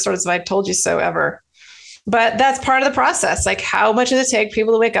the worst sorts of I told you so ever. but that's part of the process. Like, how much does it take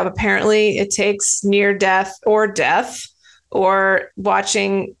people to wake up? Apparently, it takes near death or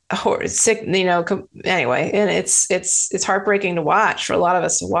watching sick, anyway. And it's heartbreaking to watch for a lot of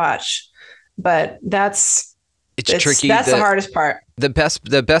us to watch, but it's tricky. That's the hardest part. The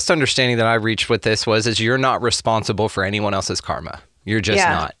best understanding that I reached with this is you're not responsible for anyone else's karma. You're just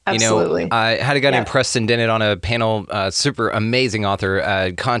not. Absolutely. I had a guy named Preston Dennett on a panel, super amazing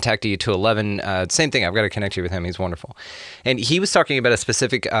author, Contact You to 11. Same thing. I've got to connect you with him. He's wonderful. And he was talking about a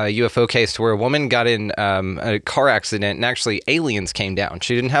specific UFO case to where a woman got in a car accident and actually aliens came down.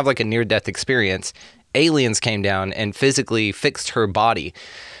 She didn't have like a near-death experience. Aliens came down and physically fixed her body.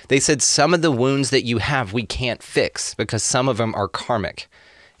 They said some of the wounds that you have we can't fix because some of them are karmic.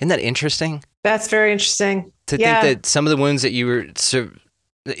 Isn't that interesting? That's very interesting. To think that some of the wounds that you were,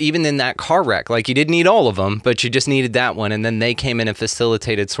 even in that car wreck, like you didn't need all of them, but you just needed that one. And then they came in and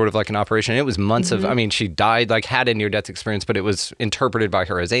facilitated sort of like an operation. It was months of, she died, like had a near-death experience, but it was interpreted by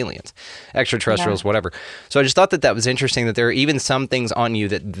her as aliens, extraterrestrials, whatever. So I just thought that was interesting that there are even some things on you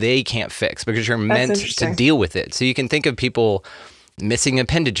that they can't fix because you're meant to deal with it. So you can think of people missing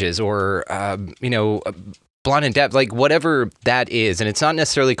appendages or, blind and deaf, like whatever that is. And it's not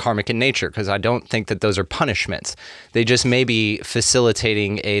necessarily karmic in nature because I don't think that those are punishments. They just may be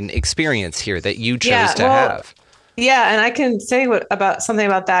facilitating an experience here that you chose to have. Yeah. And I can say something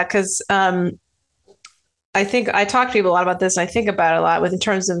about that because I think I talk to people a lot about this. And I think about it a lot in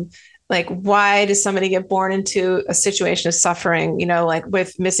terms of like, why does somebody get born into a situation of suffering, like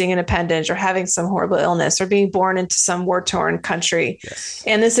with missing an appendage or having some horrible illness or being born into some war-torn country? Yes.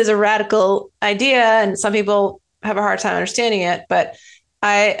 And this is a radical idea, and some people have a hard time understanding it. But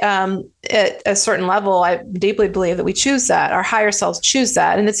at a certain level, I deeply believe that we choose that. Our higher selves choose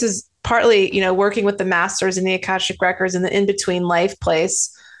that. And this is partly, working with the masters in the Akashic Records in the in-between life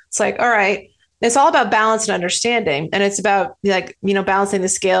place. It's like, all right, it's all about balance and understanding. And it's about balancing the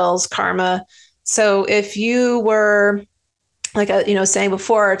scales, karma. So if you were saying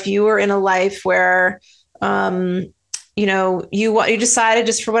before, if you were in a life where, you decided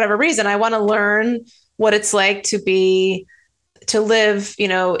just for whatever reason, I want to learn what it's like to live,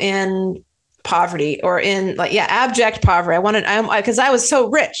 in poverty or in abject poverty. Because I was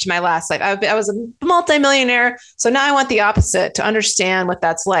so rich my last life. I was a multimillionaire. So now I want the opposite, to understand what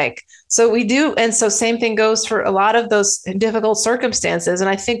that's like. So we do. And so same thing goes for a lot of those difficult circumstances. And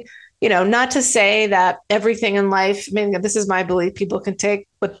I think, not to say that everything in life, this is my belief, people can take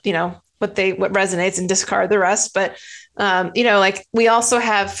what resonates and discard the rest. But, we also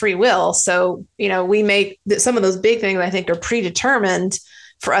have free will. So, we make some of those big things I think are predetermined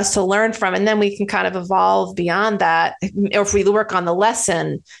for us to learn from. And then we can kind of evolve beyond that. Or if we work on the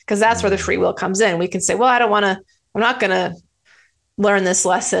lesson, because that's where the free will comes in. We can say, well, I'm not going to learn this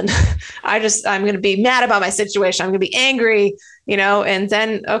lesson. I'm going to be mad about my situation. I'm going to be angry, and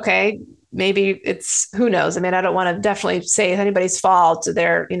then, okay, maybe it's, who knows? I don't want to definitely say it's anybody's fault.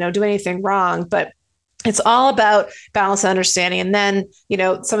 They're, do anything wrong, but it's all about balance and understanding. And then,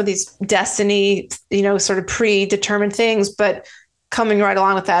 some of these destiny, sort of predetermined things, but coming right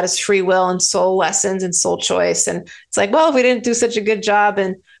along with that is free will and soul lessons and soul choice. And it's like, well, if we didn't do such a good job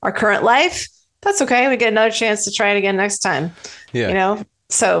in our current life, that's okay. We get another chance to try it again next time. Yeah.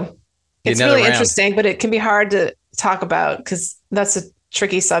 So it's really interesting, but it can be hard to talk about because that's a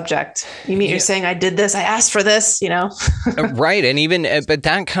tricky subject. You're saying, I did this, I asked for this, Right. And even, but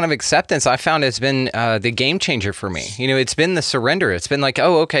that kind of acceptance I found has been the game changer for me. It's been the surrender. It's been like,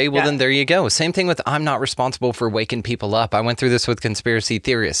 oh, okay, well then there you go. Same thing with, I'm not responsible for waking people up. I went through this with conspiracy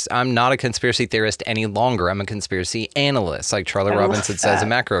theorists. I'm not a conspiracy theorist any longer. I'm a conspiracy analyst, like Charlie Robinson says in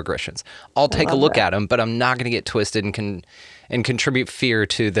Macroaggressions. I'll take a look at them, but I'm not going to get twisted and contribute fear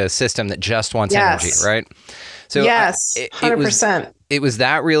to the system that just wants energy, right? So yes, 100%. It was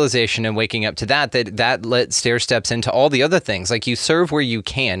that realization and waking up to that let stair steps into all the other things. Like you serve where you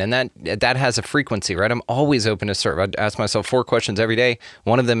can, and that has a frequency, right? I'm always open to serve. I ask myself 4 questions every day.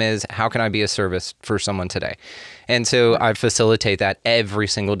 One of them is, how can I be a service for someone today? And so I facilitate that every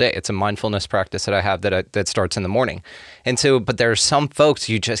single day. It's a mindfulness practice that I have that starts in the morning. And so, but there are some folks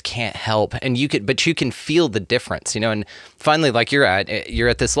you just can't help, and you can feel the difference, and finally, like you're at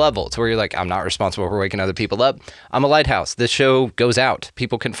this level. It's where you're like, I'm not responsible for waking other people up. I'm a lighthouse. This show goes out.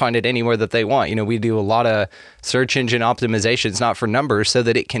 People can find it anywhere that they want. We do a lot of search engine optimizations, not for numbers, so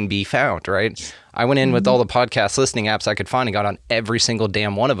that it can be found, right? I went in with all the podcast listening apps I could find and got on every single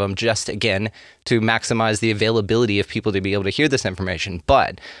damn one of them, just again to maximize the availability of people to be able to hear this information.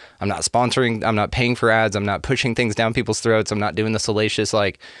 But I'm not sponsoring, I'm not paying for ads, I'm not pushing things down people's throats, I'm not doing the salacious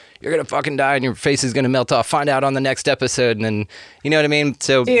like, you're gonna fucking die and your face is gonna melt off, find out on the next episode, and then, you know what I mean?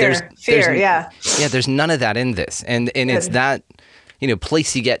 So there's there's none of that in this, and it's that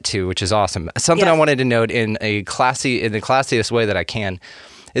place you get to, which is awesome. Something I wanted to note in the classiest way that I can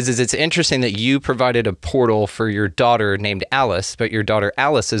is it's interesting that you provided a portal for your daughter named Alice, but your daughter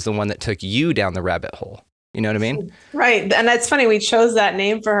Alice is the one that took you down the rabbit hole. You know what I mean? Right. And that's funny. We chose that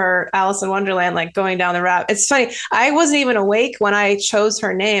name for her, Alice in Wonderland, like going down the rabbit. It's funny. I wasn't even awake when I chose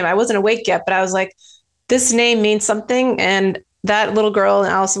her name. I wasn't awake yet, but I was like, this name means something. And that little girl in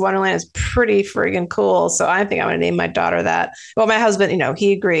Alice in Wonderland is pretty friggin' cool. So I think I'm going to name my daughter that. Well, my husband,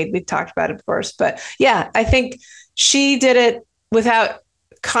 he agreed. We talked about it, of course. But yeah, I think she did it without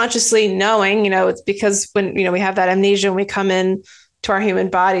consciously knowing, it's because when, we have that amnesia when we come in to our human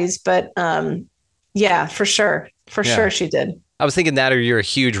bodies. But yeah, for sure. For sure she did. I was thinking that, or you're a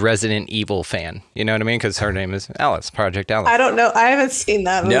huge Resident Evil fan. You know what I mean? Because her name is Alice, Project Alice. I don't know. I haven't seen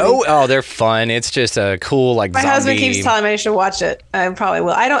that movie. No? Oh, they're fun. It's just a cool, like, my husband keeps telling me I should watch it. I probably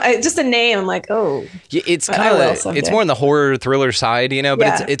will. Just the name, I'm like, oh. Yeah, it's kind of, it's more on the horror thriller side,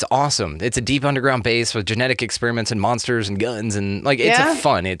 but it's awesome. It's a deep underground base with genetic experiments and monsters and guns and, like, it's a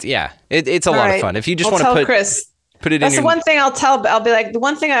fun. It's a lot of fun. If you just want to put Chris. Put it That's in the one thing I'll be like, the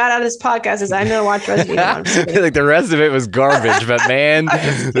one thing I got out of this podcast is I'm going to watch Resident Evil. Like the rest of it was garbage, but man,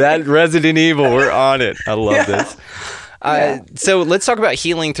 that Resident Evil, we're on it. I love this. So let's talk about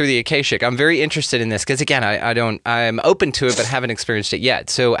healing through the Akashic. I'm very interested in this because again, I'm open to it, but haven't experienced it yet.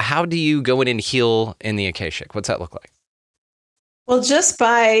 So how do you go in and heal in the Akashic? What's that look like? Well, just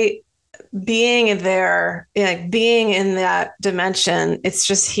by being there, being in that dimension, it's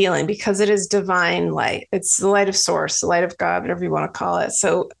just healing because it is divine light. It's the light of source, the light of God, whatever you want to call it.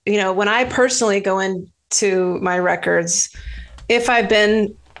 So, when I personally go into my records, if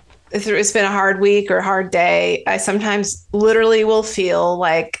it's been a hard week or a hard day, I sometimes literally will feel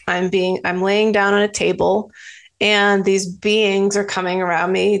like I'm laying down on a table and these beings are coming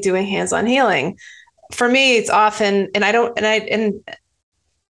around me doing hands-on healing. For me, it's often,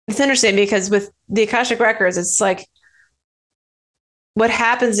 it's interesting because with the Akashic Records, it's like what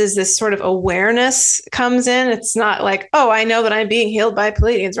happens is this sort of awareness comes in. It's not like, oh, I know that I'm being healed by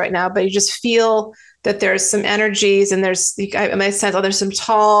Pleiadians right now, but you just feel that there's some energies and there's some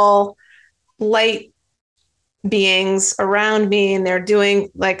tall light beings around me and they're doing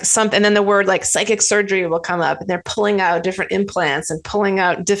like something. And then the word like psychic surgery will come up and they're pulling out different implants and pulling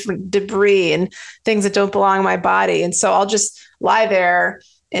out different debris and things that don't belong in my body. And so I'll just lie there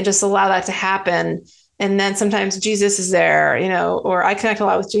and just allow that to happen. And then sometimes Jesus is there, or I connect a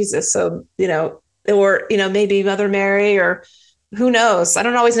lot with Jesus. So, or maybe Mother Mary or who knows? I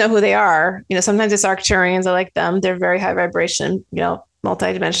don't always know who they are. Sometimes it's Arcturians. I like them. They're very high vibration,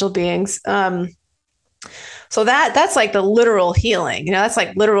 multidimensional beings. So that's like the literal healing, that's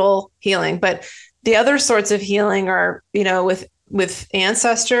like literal healing. But the other sorts of healing are, with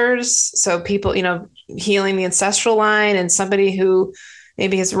ancestors. So people, healing the ancestral line and somebody who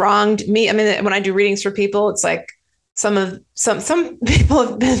maybe has wronged me. I mean, when I do readings for people, it's like some people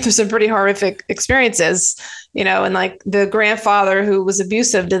have been through some pretty horrific experiences, and like the grandfather who was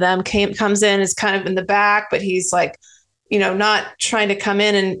abusive to them comes in, is kind of in the back, but he's like, not trying to come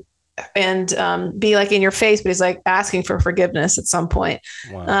in and be like in your face, but he's like asking for forgiveness at some point.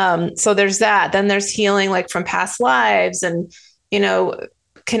 Wow. So there's that. Then there's healing like from past lives and,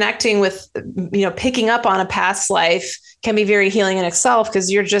 connecting with, picking up on a past life can be very healing in itself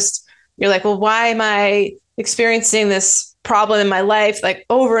because you're like, well, why am I experiencing this problem in my life, like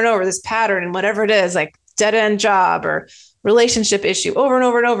over and over, this pattern and whatever it is, like dead end job or relationship issue over and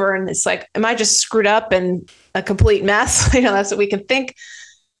over and over. And it's like, am I just screwed up and a complete mess? That's what we can think.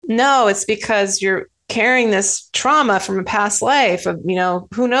 No, it's because you're carrying this trauma from a past life of,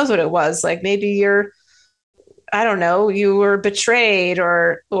 who knows what it was. Like maybe I don't know, you were betrayed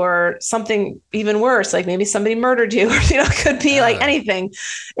or something even worse, like maybe somebody murdered you, or, it could be like anything.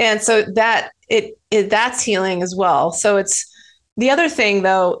 And so that's healing as well. So it's the other thing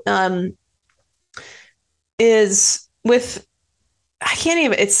though, is with,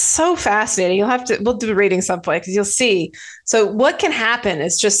 it's so fascinating. We'll do a reading some point because you'll see. So what can happen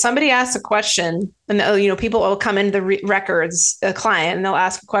is just somebody asks a question and, people will come into the records, a client, and they'll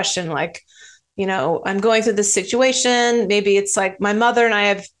ask a question like, I'm going through this situation. Maybe it's like my mother and I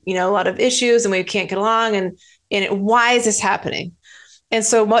have, a lot of issues and we can't get along. And why is this happening? And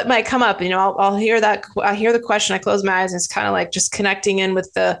so what might come up, I'll hear I hear the question, I close my eyes, and it's kind of like just connecting in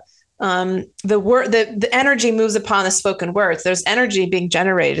with the word, the energy moves upon the spoken words. There's energy being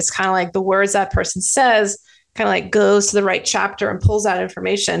generated. It's kind of like the words that person says kind of like goes to the right chapter and pulls out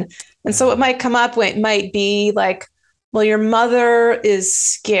information. And so what might come up might be like, well, your mother is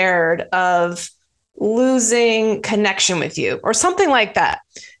scared of losing connection with you or something like that,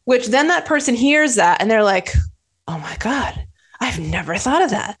 which then that person hears that and they're like, oh my God, I've never thought of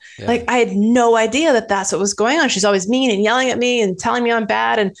that. Yeah. Like, I had no idea that that's what was going on. She's always mean and yelling at me and telling me I'm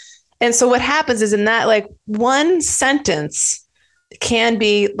bad. And so what happens is in that, like, one sentence can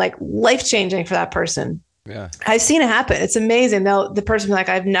be like life-changing for that person. Yeah. I've seen it happen. It's amazing. The person be like,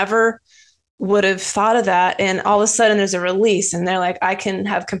 I've never would have thought of that. And all of a sudden there's a release and they're like, I can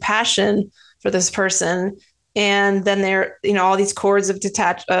have compassion for this person. And then they're, all these cords of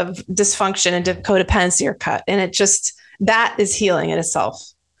dysfunction and codependency are cut. And it just, that is healing in itself.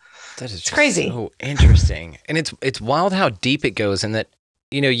 That is crazy. So interesting. And it's wild how deep it goes, and that,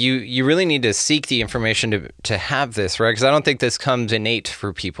 you really need to seek the information to have this, right? Because I don't think this comes innate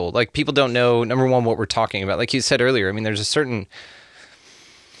for people. Like, people don't know, number one, what we're talking about. Like you said earlier, I mean, there's a certain,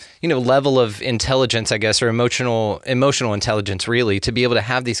 level of intelligence, I guess, or emotional intelligence, really, to be able to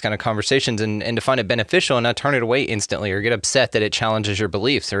have these kind of conversations and to find it beneficial and not turn it away instantly or get upset that it challenges your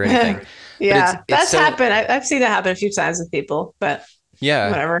beliefs or anything. Yeah, that's happened. I've seen that happen a few times with people, but yeah,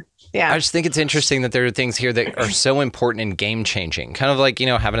 whatever. Yeah. I just think it's interesting that there are things here that are so important and game changing, kind of like,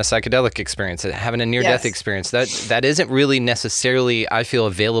 having a psychedelic experience, having a near death experience that isn't really necessarily, I feel,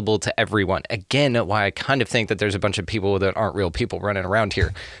 available to everyone. Again, why I kind of think that there's a bunch of people that aren't real people running around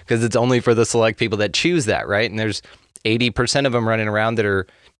here, because it's only for the select people that choose that, right? And there's 80% of them running around that are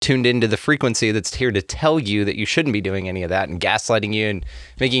tuned into the frequency that's here to tell you that you shouldn't be doing any of that and gaslighting you and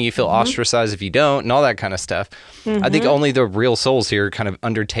making you feel ostracized if you don't and all that kind of stuff. I think only the real souls here kind of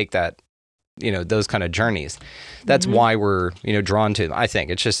undertake that, those kind of journeys. That's why we're, drawn to them. I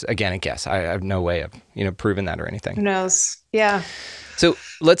think it's just, again, a guess. I have no way of, proving that or anything. Who knows? Yeah. So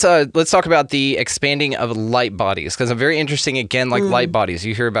let's talk about the expanding of light bodies, because I'm very interesting, again, like light bodies.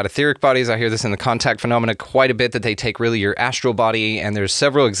 You hear about etheric bodies. I hear this in the contact phenomena quite a bit, that they take really your astral body, and there's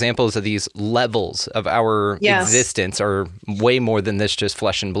several examples of these levels of our existence are way more than this just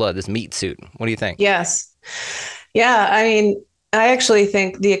flesh and blood, this meat suit. What do you think? Yes. Yeah. I mean, I actually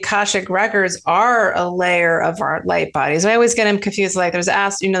think the Akashic records are a layer of our light bodies. I always get them confused. Like there's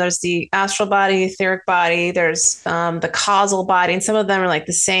the astral body, etheric body, there's the causal body, and some of them are like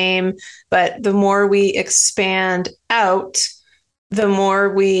the same. But the more we expand out, the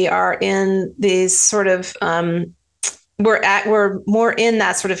more we are in these sort of we're more in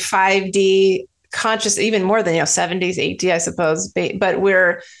that sort of 5D conscious, even more than 70s, 8D, I suppose. But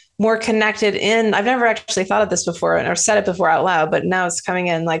we're more connected in. I've never actually thought of this before or said it before out loud, but now it's coming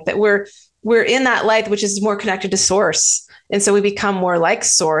in like that. We're in that light, which is more connected to source. And so we become more like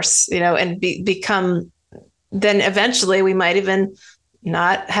source, and become, then eventually we might even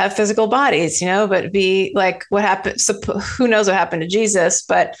not have physical bodies, but be like what happened. So who knows what happened to Jesus,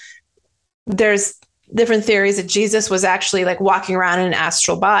 but there's different theories that Jesus was actually like walking around in an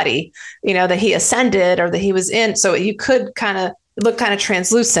astral body, that he ascended or that he was in. So you could look kind of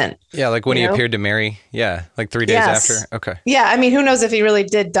translucent. Yeah, like when he appeared to Mary. Yeah, like 3 days after. Okay. Yeah, I mean, who knows if he really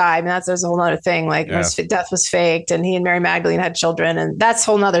did die? I mean, there's a whole other thing. Like his death was faked, and he and Mary Magdalene had children, and that's a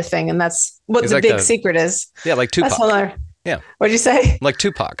whole nother thing. And that's what the big secret is. Yeah, like Tupac. That's whole other. Yeah. What'd you say? Like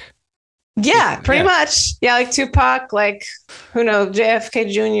Tupac. Yeah, pretty much. Yeah, like Tupac, like, who knows,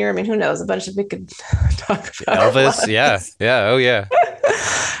 JFK Jr. I mean, who knows? A bunch of people could talk about Elvis. Yeah. Yeah. Oh, yeah.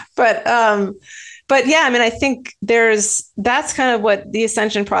 But yeah, I mean, I think that's kind of what the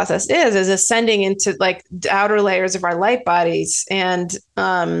ascension process is ascending into like outer layers of our light bodies. And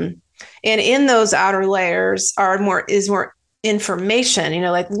in those outer layers is more information,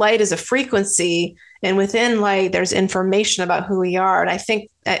 like light is a frequency, and within light, there's information about who we are. And I think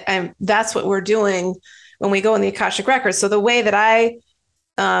that's what we're doing when we go in the Akashic records. So the way that I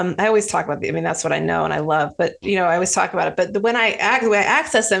always talk about that's what I know and I love, but I always talk about it. But the way I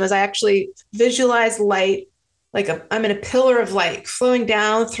access them is I actually visualize light, like I'm in a pillar of light flowing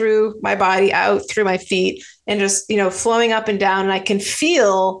down through my body, out through my feet, and just, flowing up and down. And I can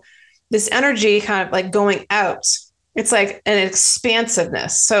feel this energy kind of like going out. It's like an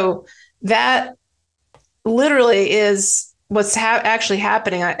expansiveness. So that literally is what's actually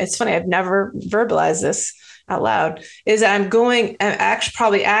happening. It's funny, I've never verbalized this out loud, is that I'm actually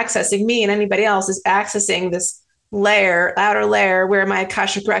probably accessing, me and anybody else is accessing this outer layer where my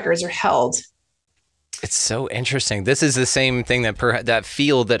Akashic records are held. It's so interesting. This is the same thing that that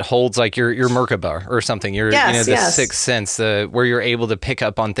field that holds like your Merkaba or something. The sixth sense, where you're able to pick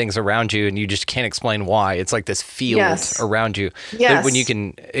up on things around you and you just can't explain why. It's like this field around you. Yes. But when you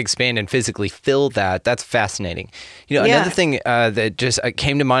can expand and physically fill that, that's fascinating. Another thing that just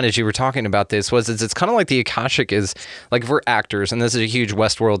came to mind as you were talking about this was it's kind of like the Akashic is like, if we're actors, and this is a huge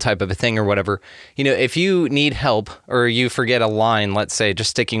Westworld type of a thing or whatever, if you need help or you forget a line, let's say,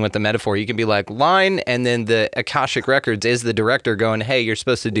 just sticking with the metaphor, you can be like, line, and then the Akashic Records is the director going, hey, you're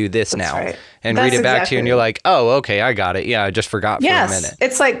supposed to do this now. Right. And read it back to you, and you're like, oh, okay, I got it. Yeah, I just forgot for a minute.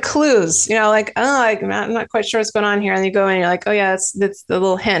 It's like clues, I'm not quite sure what's going on here. And you go in and you're like, oh yeah, that's the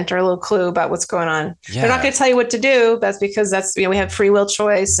little hint or a little clue about what's going on. Yeah. They're not going to tell you what to do. That's because we have free will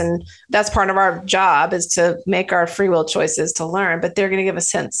choice. And that's part of our job, is to make our free will choices to learn, but they're going to give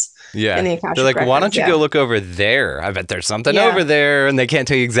us hints. Yeah. In the Akashic They're like, Records. why don't you go look over there? I bet there's something over there, and they can't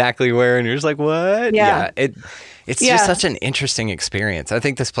tell you exactly where. And you're just like, what? Yeah. It's just such an interesting experience. I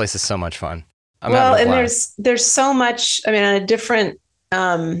think this place is so much fun. There's so much, on a different,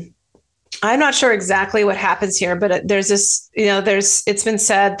 I'm not sure exactly what happens here, but there's this, it's been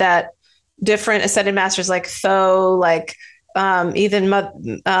said that different ascended masters like Thoth, like even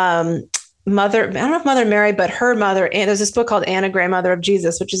Mother, I don't know if Mother Mary, but her mother, and there's this book called Anna Gray, Mother of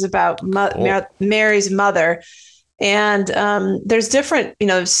Jesus, which is about Mary's mother. And there's different,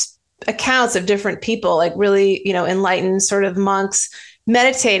 accounts of different people, like really, enlightened sort of monks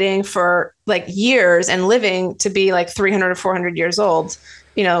meditating for like years and living to be like 300 or 400 years old,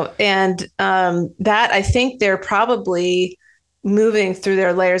 and that I think they're probably moving through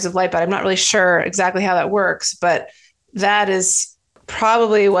their layers of light, but I'm not really sure exactly how that works. But that is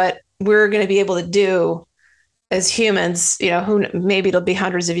probably what we're going to be able to do as humans, who maybe it'll be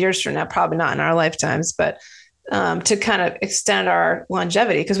hundreds of years from now, probably not in our lifetimes, but to kind of extend our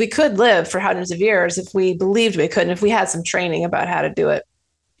longevity, because we could live for hundreds of years if we believed we could, and if we had some training about how to do it.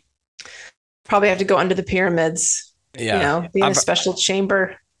 Probably have to go under the pyramids, be in a special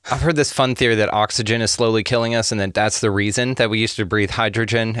chamber. I've heard this fun theory that oxygen is slowly killing us, and that that's the reason that we used to breathe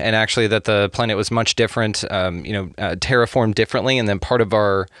hydrogen, and actually that the planet was much different, terraformed differently, and then part of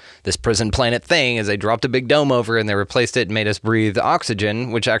this prison planet thing is they dropped a big dome over and they replaced it and made us breathe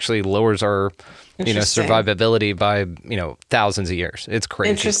oxygen, which actually lowers our survivability by thousands of years. It's crazy.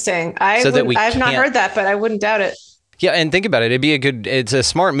 Interesting. I've not heard that, but I wouldn't doubt it. Yeah, and think about it. It's a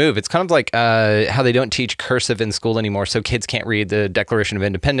smart move. It's kind of like how they don't teach cursive in school anymore, so kids can't read the Declaration of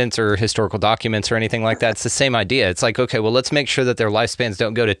Independence or historical documents or anything like that. It's the same idea. It's like, okay, well, let's make sure that their lifespans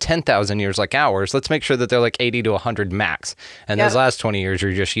don't go to 10,000 years like ours. Let's make sure that they're like 80 to 100 max. And those last 20 years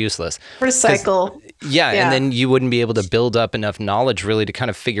are just useless. Recycle. Yeah, and then you wouldn't be able to build up enough knowledge really to kind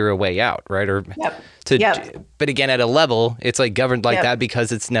of figure a way out, right? But again, at a level, it's like governed like that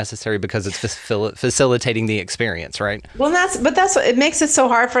because it's necessary, because it's facilitating the experience, right? Well, that's what it makes it so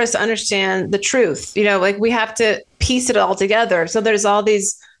hard for us to understand the truth. Like we have to piece it all together. So there's all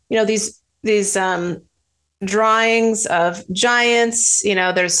these, these drawings of giants.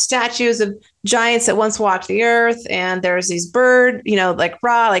 There's statues of giants that once walked the earth, and there's these bird,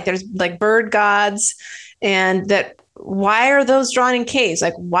 there's like bird gods, and that. Why are those drawn in caves?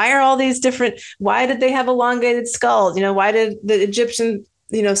 Like, why are all these different? Why did they have elongated skulls? Why did the Egyptian?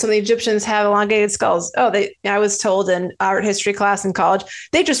 Some of the Egyptians have elongated skulls. I was told in art history class in college,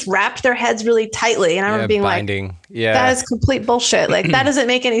 they just wrapped their heads really tightly. And I remember being binding. Like, that is complete bullshit. Like, that doesn't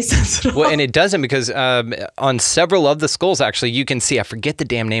make any sense at all. Well, and it doesn't, because on several of the skulls, actually, you can see, I forget the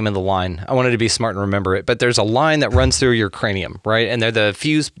damn name of the line. I wanted to be smart and remember it, but there's a line that runs through your cranium, right? And they're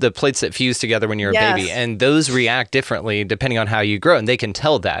the plates that fuse together when you're a baby. And those react differently depending on how you grow, and they can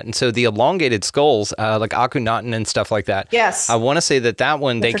tell that. And so the elongated skulls, like Akhenaten and stuff like that. Yes. I want to say that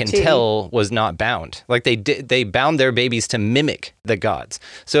one they can tell was not bound. Like they bound their babies to mimic the gods.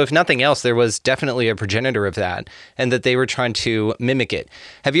 So if nothing else, there was definitely a progenitor of that, and that they were trying to mimic it.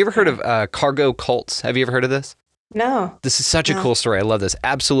 Have you ever heard of cargo cults? Have you ever heard of this? No. This is such a cool story. I love this.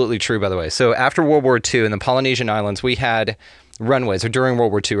 Absolutely true, by the way. So after World War II in the Polynesian Islands, we had runways, or during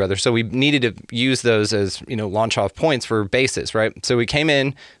World War II rather. So we needed to use those as, launch off points for bases, right? So we came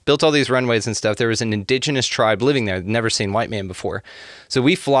in, built all these runways and stuff. There was an indigenous tribe living there, never seen white man before. So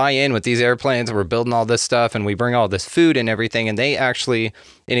we fly in with these airplanes, and we're building all this stuff, and we bring all this food and everything. And they actually,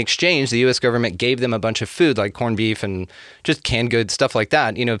 in exchange, the U.S. government gave them a bunch of food, like corned beef and just canned goods, stuff like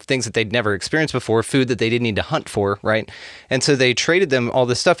that, things that they'd never experienced before, food that they didn't need to hunt for, right? And so they traded them all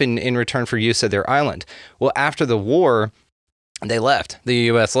this stuff in return for use of their island. Well, after the war, they left. The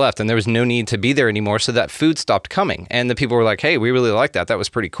U.S. left, and there was no need to be there anymore, so that food stopped coming. And the people were like, hey, we really like that. That was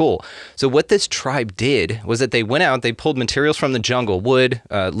pretty cool. So what this tribe did was that they went out, they pulled materials from the jungle, wood,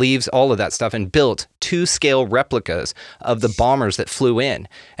 leaves, all of that stuff, and built 2-scale replicas of the bombers that flew in.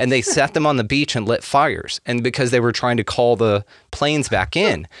 And they set them on the beach and lit fires. And because they were trying to call the planes back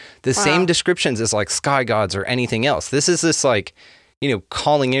in, the same descriptions as like sky gods or anything else. This is this like,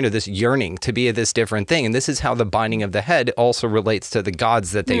 calling into this yearning to be this different thing. And this is how the binding of the head also relates to the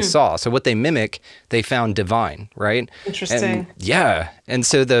gods that they saw. So what they mimic, they found divine, right? Interesting. And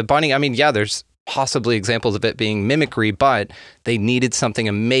so the binding, there's possibly examples of it being mimicry, but they needed something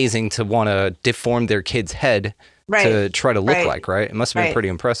amazing to want to deform their kid's head to try to look like, right? It must have been pretty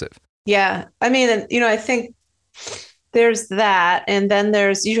impressive. Yeah. I mean, I think there's that. And then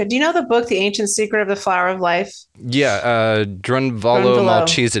do you know the book, The Ancient Secret of the Flower of Life? Yeah. Drunvalo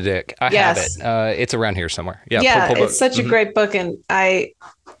Melchizedek. I have it. It's around here somewhere. Yeah. It's such a great book. And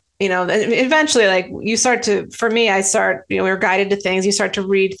eventually, like we were guided to things. You start to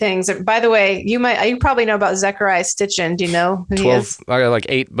read things. By the way, you probably know about Zecharia Sitchin. Do you know who he is? I got like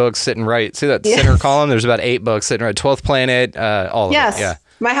 8 books sitting right. See that center column? There's about 8 books sitting right. 12th Planet, all of it. Yeah.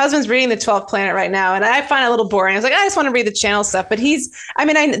 My husband's reading the 12th Planet right now, and I find it a little boring. I was like, I just want to read the channel stuff. But there's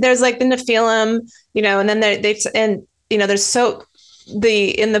like the Nephilim, and then there's in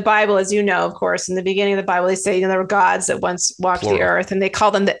the Bible, as you know, of course, in the beginning of the Bible, they say, there were gods that once walked the earth, and they call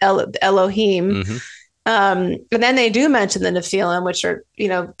them the Elohim. Mm-hmm. And then they do mention the Nephilim, which are,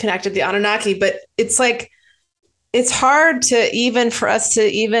 connected to the Anunnaki. But it's like, it's hard for us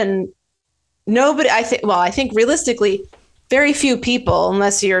to even, I think realistically, very few people,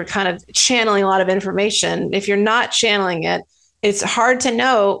 unless you're kind of channeling a lot of information, if you're not channeling it, it's hard to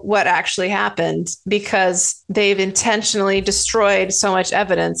know what actually happened because they've intentionally destroyed so much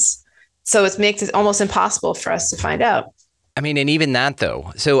evidence. So it makes it almost impossible for us to find out. I mean, and even that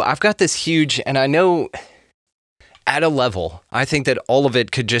though. So I've got this huge, and I know at a level, I think that all of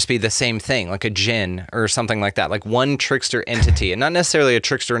it could just be the same thing, like a jinn or something like that, like one trickster entity, and not necessarily a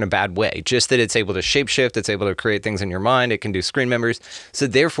trickster in a bad way, just that it's able to shapeshift, it's able to create things in your mind, it can do screen memories. So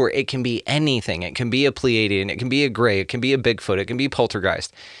therefore, it can be anything. It can be a Pleiadian, it can be a Grey, it can be a Bigfoot, it can be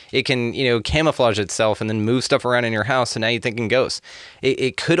poltergeist. It can, camouflage itself and then move stuff around in your house, and now you're thinking ghosts.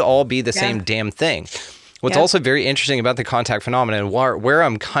 It could all be the same damn thing. What's also very interesting about the contact phenomenon, where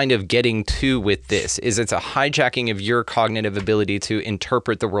I'm kind of getting to with this, is it's a hijacking of your cognitive ability to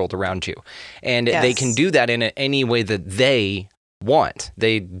interpret the world around you. And they can do that in any way that they want.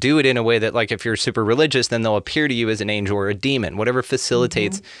 They do it in a way that, like, if you're super religious, then they'll appear to you as an angel or a demon, whatever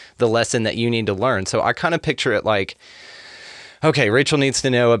facilitates the lesson that you need to learn. So I kind of picture it like, okay, Rachel needs to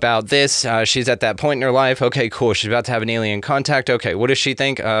know about this. She's at that point in her life. Okay, cool. She's about to have an alien contact. Okay, what does she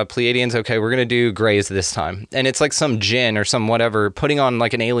think? Pleiadians. Okay, we're going to do Greys this time. And it's like some djinn or some whatever putting on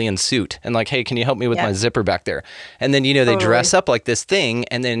like an alien suit and like, hey, can you help me with my zipper back there? And then, they dress up like this thing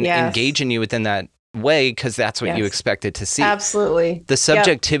and then engage in you within that way because that's what you expected to see. Absolutely. The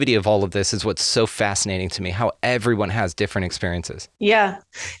subjectivity of all of this is what's so fascinating to me, how everyone has different experiences. Yeah.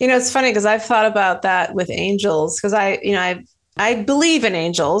 It's funny because I've thought about that with angels because I believe in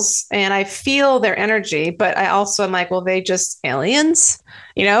angels and I feel their energy, but I also am like, well, they just aliens,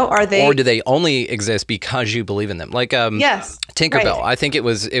 are they? Or do they only exist because you believe in them? Like Tinkerbell, I think it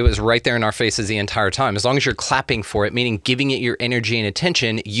was right there in our faces the entire time. As long as you're clapping for it, meaning giving it your energy and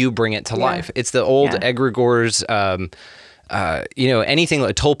attention, you bring it to life. It's the old egregores, anything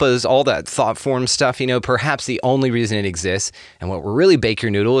like tulpas, all that thought form stuff, perhaps the only reason it exists, and what we're really bake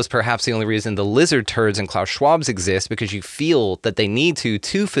your noodle is perhaps the only reason the lizard turds and Klaus Schwabs exist, because you feel that they need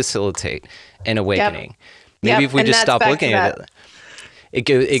to facilitate an awakening. Maybe if we just stop looking at it.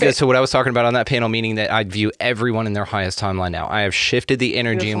 It goes to what I was talking about on that panel, meaning that I view everyone in their highest timeline now. I have shifted the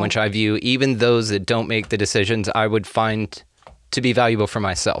energy in which I view even those that don't make the decisions I would find to be valuable for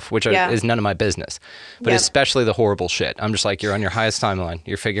myself, which is none of my business, but especially the horrible shit. I'm just like, you're on your highest timeline.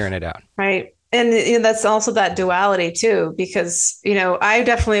 You're figuring it out. Right. And that's also that duality too, because, I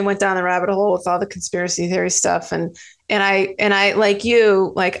definitely went down the rabbit hole with all the conspiracy theory stuff. And I, like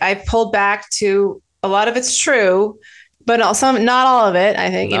you, like I've pulled back to a lot of it's true, but also not all of it.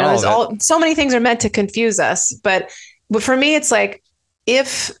 I think, so many things are meant to confuse us, but for me, it's like,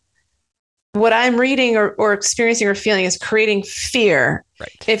 if what I'm reading or experiencing or feeling is creating fear.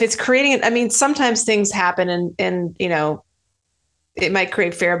 Right. If it's creating it, sometimes things happen and it might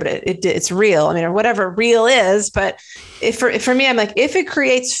create fear, but it's real. Or whatever real is. But for me, I'm like, if it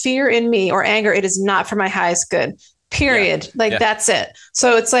creates fear in me or anger, it is not for my highest good. Period. That's it.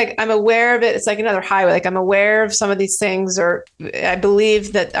 So it's like, I'm aware of it. It's like another highway. Like I'm aware of some of these things, or I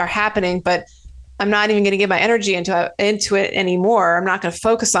believe that are happening, but I'm not even going to give my energy into it anymore. I'm not going to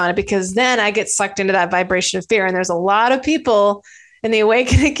focus on it, because then I get sucked into that vibration of fear. And there's a lot of people in the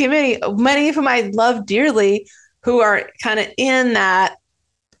awakening community, many of whom I love dearly, who are kind of in that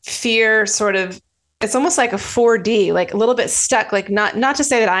fear sort of, it's almost like a 4D, like a little bit stuck, like not to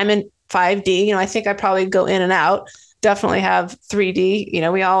say that I'm in 5D, I think I probably go in and out, definitely have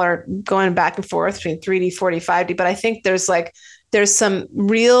 3D, we all are going back and forth between 3D, 4D, 5D, but I think there's some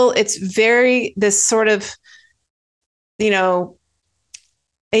real, it's very, this sort of,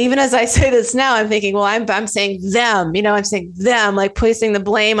 even as I say this now, I'm thinking, well, I'm saying them, I'm saying them, like placing the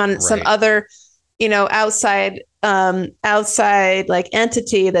blame on some other, outside like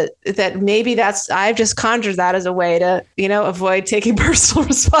entity that maybe I've just conjured that as a way to, avoid taking personal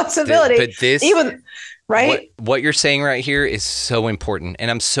responsibility. But this, even right. What you're saying right here is so important,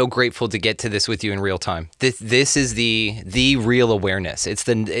 and I'm so grateful to get to this with you in real time. This is the real awareness.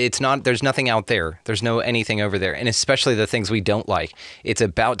 It's not. There's nothing out there. There's no anything over there, and especially the things we don't like. It's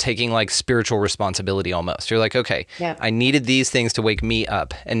about taking like spiritual responsibility almost. You're like, okay, I needed these things to wake me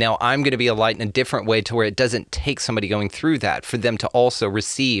up, and now I'm going to be a light in a different way to where it doesn't take somebody going through that for them to also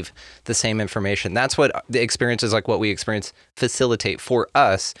receive the same information. That's what the experiences like what we experience facilitate for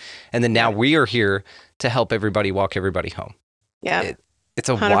us, and then now we are here to help everybody walk everybody home. Yeah. It's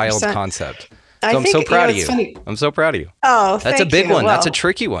a 100%. Wild concept. So I'm think, so proud of you. Funny. I'm so proud of you. Oh, that's a big you. one. Well, that's a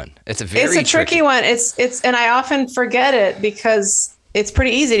tricky one. It's a tricky one. It's, and I often forget it because it's pretty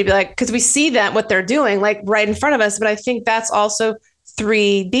easy to be like, because we see that what they're doing like right in front of us, but I think that's also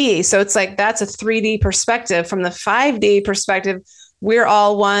 3D. So it's like, that's a 3D perspective. From the 5D perspective, we're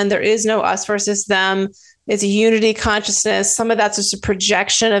all one. There is no us versus them. It's a unity consciousness. Some of that's just a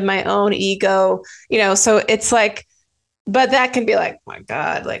projection of my own ego, so it's like, but that can be like, oh my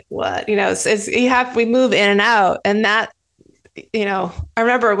God, like what, we move in and out. And that, I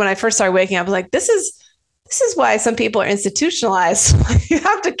remember when I first started waking up, I was like, this is why some people are institutionalized. You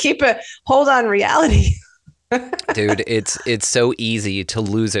have to keep a hold on reality. Dude, it's so easy to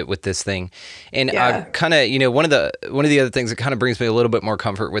lose it with this thing. And I kind of, one of the other things that kind of brings me a little bit more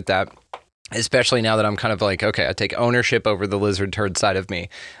comfort with that, especially now that I'm kind of like, okay, I take ownership over the lizard turd side of me.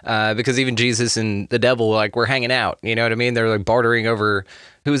 Because even Jesus and the devil, like, we're hanging out, you know what I mean? They're like bartering over,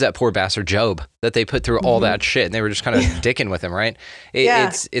 who was that poor bastard, Job, that they put through all that shit, and they were just kind of dicking with him, right?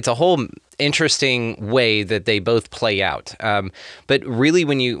 It's a whole interesting way that they both play out. But really,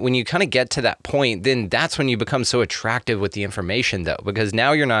 when you kind of get to that point, then that's when you become so attractive with the information, though, because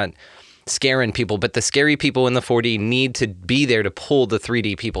now you're not scaring people, but the scary people in the 4D need to be there to pull the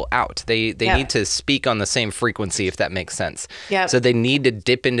 3D people out. They need to speak on the same frequency, if that makes sense. Yeah. So they need to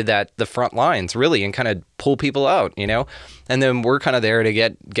dip into the front lines really and kind of pull people out, and then we're kind of there to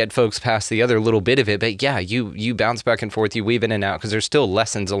get folks past the other little bit of it. But yeah, you bounce back and forth, you weave in and out, because there's still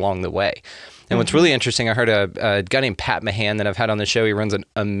lessons along the way. And what's really interesting, I heard a guy named Pat Mahan that I've had on the show. He runs an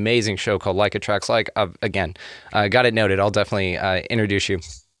amazing show called Like Attracts Like. Again, got it noted. I'll definitely introduce you.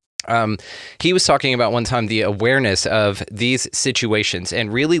 He was talking about one time the awareness of these situations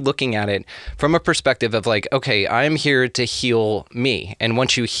and really looking at it from a perspective of like, okay, I'm here to heal me. And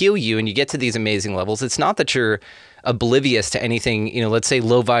once you heal you and you get to these amazing levels, it's not that you're oblivious to anything, let's say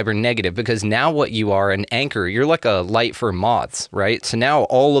low vibe or negative, because now what you are, an anchor, you're like a light for moths, right? So now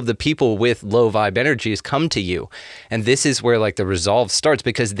all of the people with low vibe energies come to you. And this is where like the resolve starts,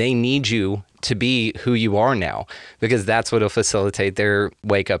 because they need you to be who you are now, because that's what will facilitate their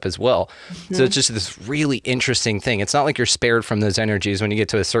wake up as well. Mm-hmm. So it's just this really interesting thing. It's not like you're spared from those energies when you get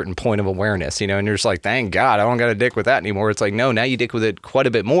to a certain point of awareness, and you're just like, thank God, I don't got to dick with that anymore. It's like, no, now you dick with it quite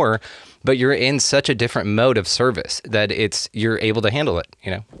a bit more, but you're in such a different mode of service that you're able to handle it,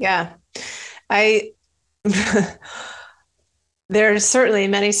 Yeah. There's certainly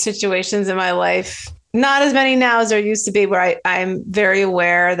many situations in my life, not as many now as there used to be, where I'm very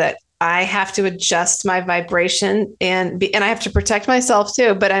aware that I have to adjust my vibration and I have to protect myself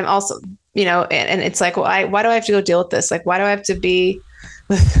too. But I'm also, and it's like, well, why do I have to go deal with this? Like, why do I have to be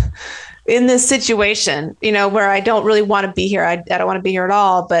in this situation, where I don't really want to be here? I don't want to be here at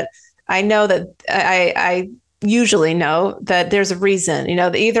all. But I know that I usually know that there's a reason,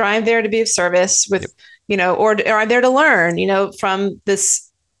 that either I'm there to be of service with, or I'm there to learn, from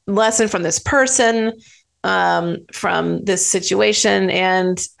this lesson, from this person, from this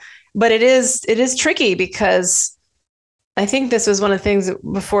situation. But it is tricky, because I think this was one of the things that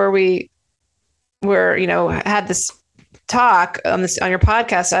before we were, had this talk on your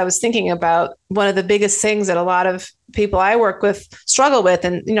podcast, I was thinking about one of the biggest things that a lot of people I work with struggle with.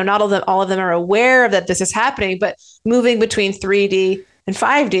 And, not all of them are aware that this is happening, but moving between 3D and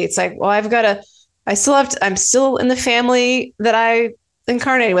 5D, it's like, well, I'm still in the family that I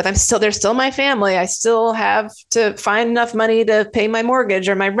incarnating with. They're still my family. I still have to find enough money to pay my mortgage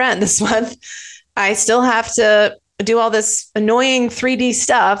or my rent this month. I still have to do all this annoying 3D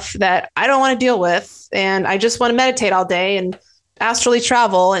stuff that I don't want to deal with. And I just want to meditate all day and astrally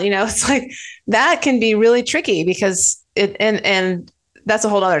travel. And, it's like that can be really tricky because and that's a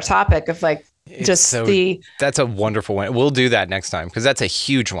whole other topic of like, that's a wonderful one. We'll do that next time because that's a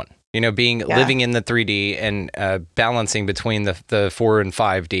huge one. Living in the 3D and balancing between the 4 and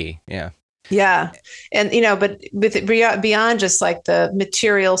 5D. Yeah. Yeah. And, but beyond just like the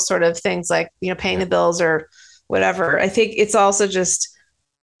material sort of things like, paying the bills or whatever, I think it's also just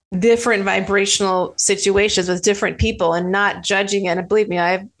different vibrational situations with different people and not judging it. And believe me,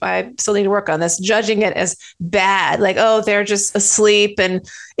 I still need to work on this, judging it as bad, like, oh, they're just asleep and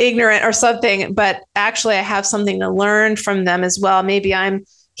ignorant or something. But actually I have something to learn from them as well. Maybe I'm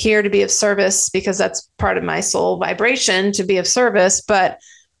here to be of service because that's part of my soul vibration, to be of service. But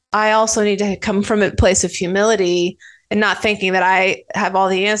I also need to come from a place of humility and not thinking that I have all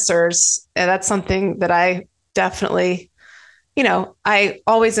the answers. And that's something that I definitely, I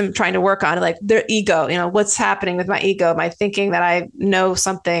always am trying to work on, like their ego, what's happening with my ego. Am I thinking that I know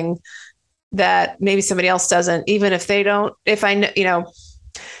something that maybe somebody else doesn't, even if they don't, if I know,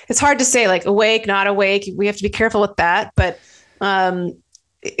 it's hard to say like awake, not awake. We have to be careful with that. But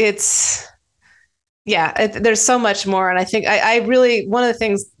there's so much more. And I think I really, one of the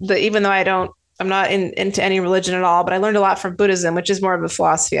things that, even though I'm not into any religion at all, but I learned a lot from Buddhism, which is more of a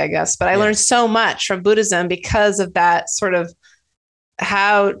philosophy, I guess. But I learned so much from Buddhism because of that sort of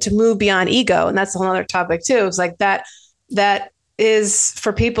how to move beyond ego. And that's a whole other topic too. It's like that is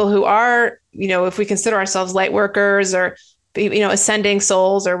for people who are, if we consider ourselves light workers or, ascending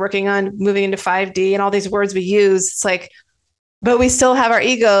souls or working on moving into 5D and all these words we use, it's like, but we still have our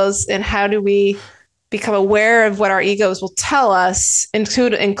egos. And how do we become aware of what our egos will tell us,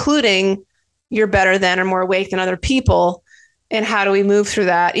 including you're better than or more awake than other people? And how do we move through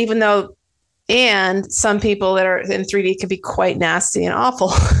that? Even though, and some people that are in 3D can be quite nasty and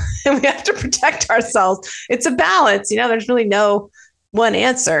awful. And we have to protect ourselves. It's a balance. There's really no one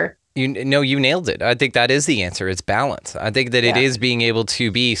answer. You nailed it. I think that is the answer. It's balance. I think that it is being able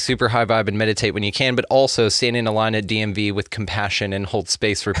to be super high vibe and meditate when you can, but also stand in a line at DMV with compassion and hold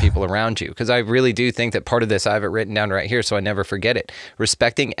space for people around you. Because I really do think that part of this, I have it written down right here so I never forget it.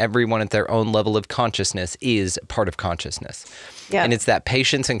 Respecting everyone at their own level of consciousness is part of consciousness. Yeah. And it's that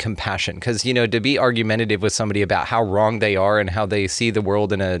patience and compassion. Because, to be argumentative with somebody about how wrong they are and how they see the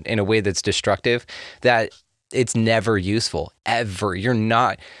world in a way that's destructive, that it's never useful, ever. You're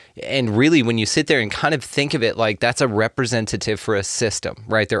not. And really, when you sit there and kind of think of it like that's a representative for a system,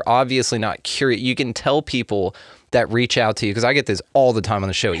 right? They're obviously not curious. You can tell people that reach out to you, because I get this all the time on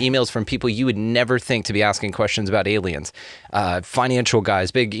the show, emails from people you would never think to be asking questions about aliens, financial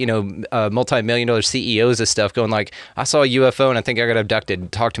guys, big, multi-million-dollar CEOs of stuff going like, I saw a UFO and I think I got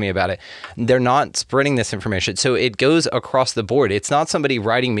abducted. Talk to me about it. They're not spreading this information. So it goes across the board. It's not somebody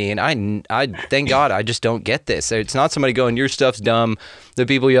writing me, and I thank God I just don't get this. It's not somebody going, your stuff's dumb, the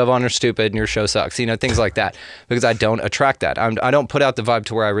people you have on are stupid, and your show sucks, things like that, because I don't attract that. I don't put out the vibe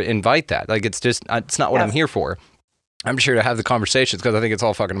to where I invite that. Like, it's not what I'm here for. I'm sure to have the conversations because I think it's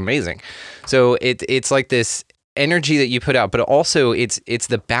all fucking amazing. So it's like this energy that you put out, but also it's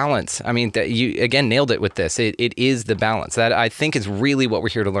the balance. I mean, that you again nailed it with this. It is the balance that I think is really what we're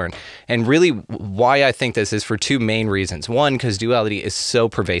here to learn. And really why I think this is for two main reasons. One, because duality is so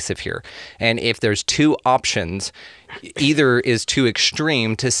pervasive here. And if there's two options, either is too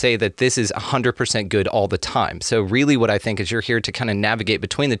extreme to say that this is 100% good all the time. So really what I think is you're here to kind of navigate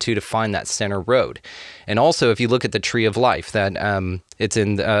between the two to find that center road. And also, if you look at the Tree of Life, that it's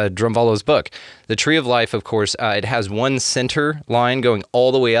in Drunvalo's book, the Tree of Life, of course, it has one center line going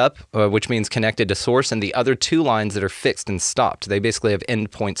all the way up, which means connected to source, and the other two lines that are fixed and stopped. They basically have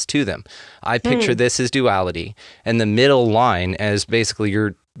endpoints to them. I picture this as duality, and the middle line as basically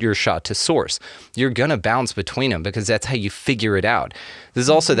your shot to source. You're going to bounce between them because that's how you figure it out. There's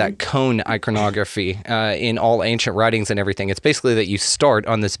also that cone iconography in all ancient writings and everything. It's basically that you start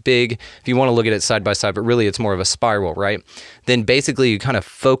on this big, if you want to look at it side by side, but really it's more of a spiral, right? Then basically you kind of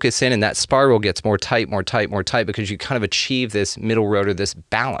focus in and that spiral gets more tight because you kind of achieve this middle road or this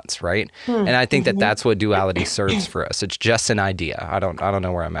balance, right? And I think that that's what duality serves for us. It's just an idea. I don't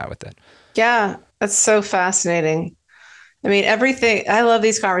know where I'm at with it. Yeah, that's so fascinating. I mean, everything, I love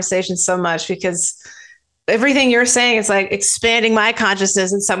these conversations so much because everything you're saying is like expanding my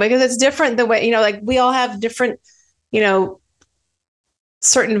consciousness in some way, because it's different the way, like we all have different,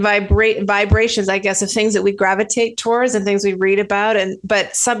 certain vibrations, I guess, of things that we gravitate towards and things we read about.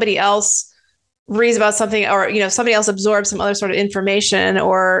 But somebody else reads about something, or somebody else absorbs some other sort of information,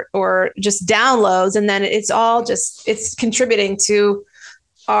 or just downloads, and then it's contributing to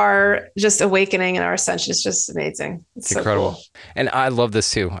our just awakening and our ascension. Is just amazing. It's so incredible. cool. And I love this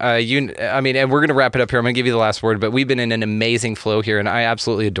too. And we're going to wrap it up here. I'm going to give you the last word, but we've been in an amazing flow here, and I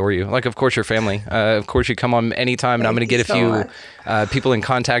absolutely adore you. Like, of course, your family. Of course, you come on anytime, and I'm going to get a few people in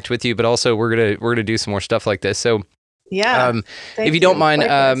contact with you, but also we're gonna do some more stuff like this. So yeah. If you don't mind,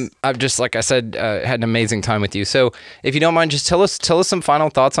 I've just, like I said, had an amazing time with you. So if you don't mind, just tell us some final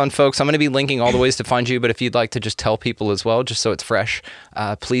thoughts on folks. I'm going to be linking all the ways to find you, but if you'd like to just tell people as well, just so it's fresh,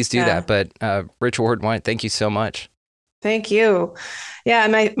 please do that. But Rachel Horton-White, thank you so much. Thank you. Yeah,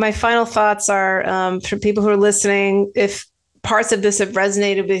 my final thoughts are for people who are listening, if parts of this have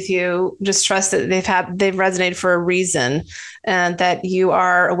resonated with you, just trust that they've resonated for a reason, and that you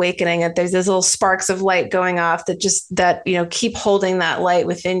are awakening, and there's those little sparks of light going off that keep holding that light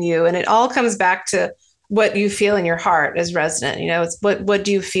within you. And it all comes back to what you feel in your heart is resonant. It's what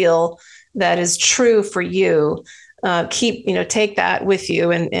do you feel that is true for you? Take that with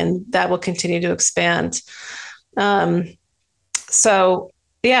you, and that will continue to expand.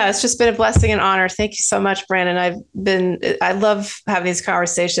 Yeah, it's just been a blessing and honor. Thank you so much, Brandon. I love having these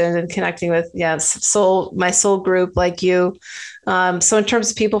conversations and connecting with, my soul group like you. So in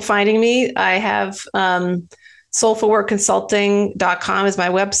terms of people finding me, I have soulfulworkconsulting.com is my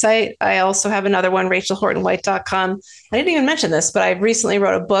website. I also have another one, rachelhortonwhite.com. I didn't even mention this, but I recently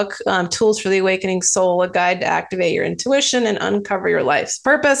wrote a book, Tools for the Awakening Soul, a guide to activate your intuition and uncover your life's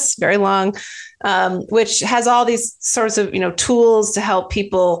purpose. Very long. Which has all these sorts of, tools to help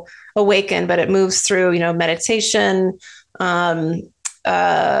people awaken, but it moves through, meditation,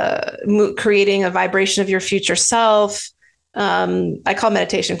 creating a vibration of your future self. I call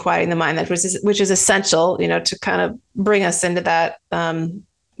meditation quieting the mind, which is essential, to kind of bring us into that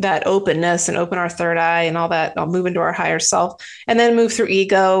openness and open our third eye and all that. I'll move into our higher self, and then move through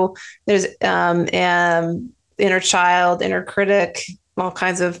ego. There's inner child, inner critic, all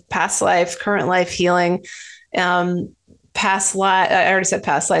kinds of past life, current life healing, past life. I already said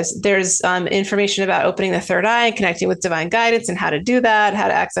past lives. There's information about opening the third eye and connecting with divine guidance and how to do that, how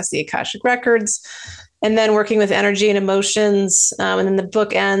to access the Akashic records, and then working with energy and emotions. And then the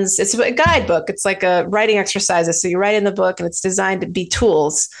book ends. It's a guidebook. It's like a writing exercises. So you write in the book, and it's designed to be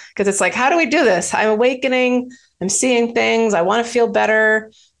tools, because it's like, how do we do this? I'm awakening. I'm seeing things. I want to feel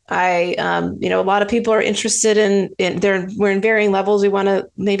better. A lot of people are interested we're in varying levels. We want to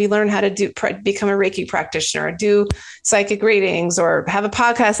maybe learn how to become a Reiki practitioner, do psychic readings, or have a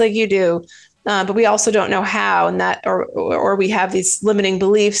podcast like you do. But we also don't know how, and that, or we have these limiting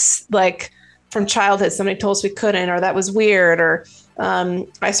beliefs, like from childhood, somebody told us we couldn't, or that was weird, or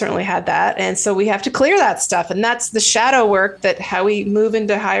I certainly had that. And so we have to clear that stuff. And that's the shadow work, that how we move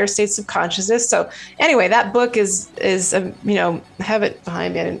into higher states of consciousness. So anyway, that book is I have it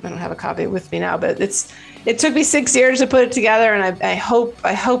behind me. I don't have a copy with me now, but it took me 6 years to put it together. And I hope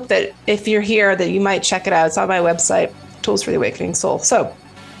that if you're here, that you might check it out. It's on my website, Tools for the Awakening Soul. So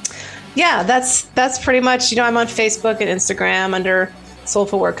yeah, that's pretty much, I'm on Facebook and Instagram under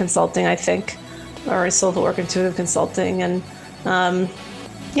Soulful Work Consulting, I think, or Soulful Work Intuitive Consulting. And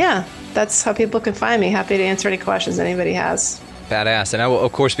that's how people can find me. Happy to answer any questions anybody has. Badass. And I will,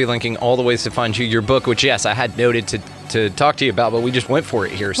 of course, be linking all the ways to find you, your book, which, yes, I had noted to talk to you about, but we just went for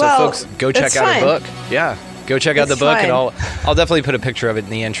it here. So, folks, go check out her book. Yeah, go check out the book. And I'll definitely put a picture of it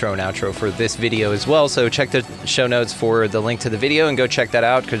in the intro and outro for this video as well. So check the show notes for the link to the video and go check that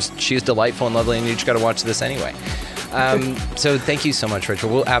out, because she's delightful and lovely, and you just got to watch this anyway. So thank you so much, Rachel.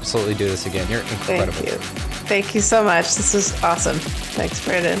 We'll absolutely do this again. You're incredible. Thank you so much. This was awesome. Thanks,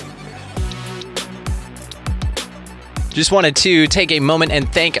 Brandon. Just wanted to take a moment and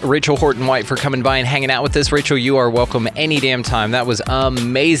thank Rachel Horton-White for coming by and hanging out with us. Rachel, you are welcome any damn time. That was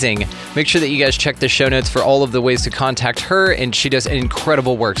amazing. Make sure that you guys check the show notes for all of the ways to contact her, and she does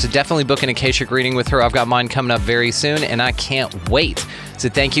incredible work. So definitely book an Akashic reading with her. I've got mine coming up very soon, and I can't wait. So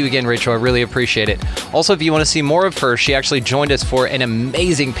thank you again, Rachel. I really appreciate it. Also, if you want to see more of her, she actually joined us for an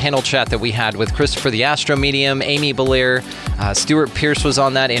amazing panel chat that we had with Christopher the Astro Medium, Amy Belair, Stuart Pierce was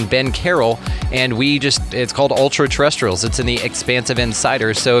on that, and Ben Carroll. And it's called Ultra Terrestrials. It's in the Expansive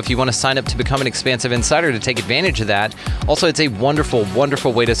Insider. So if you want to sign up to become an Expansive Insider to take advantage of that, also it's a wonderful,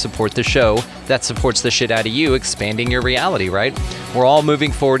 wonderful way to support the show that supports the shit out of you, expanding your reality, right? We're all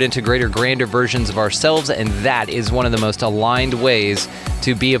moving forward into greater, grander versions of ourselves, and that is one of the most aligned ways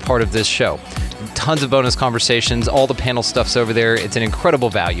to be a part of this show. tons of bonus conversations. All the panel stuff's over there. It's an incredible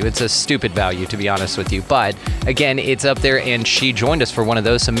value. It's a stupid value, to be honest with you. But again, it's up there, and she joined us for one of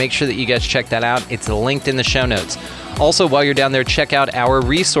those. So make sure that you guys check that out. It's linked in the show notes. Also, while you're down there, check out our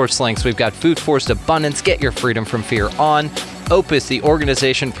resource links. We've got Food Forest Abundance, Get Your Freedom from Fear On, Opus, the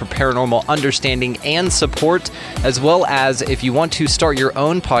Organization for Paranormal Understanding and Support, as well as if you want to start your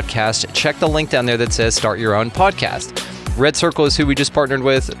own podcast, check the link down there that says Start Your Own Podcast. Red Circle is who we just partnered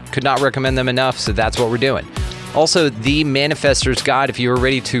with. Could not recommend them enough, so that's what we're doing. Also, the Manifestor's Guide, if you are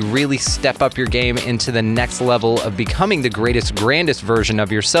ready to really step up your game into the next level of becoming the greatest, grandest version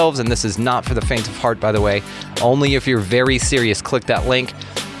of yourselves, and this is not for the faint of heart, by the way, only if you're very serious, click that link.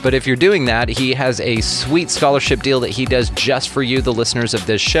 But if you're doing that, he has a sweet scholarship deal that he does just for you, the listeners of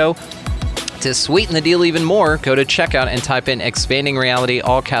this show. To sweeten the deal even more, go to checkout and type in Expanding Reality,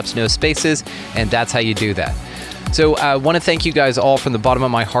 all caps, no spaces, and that's how you do that. So I want to thank you guys all from the bottom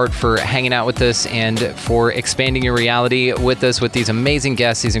of my heart for hanging out with us and for expanding your reality with us with these amazing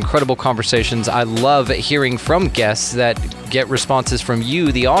guests, these incredible conversations. I love hearing from guests that get responses from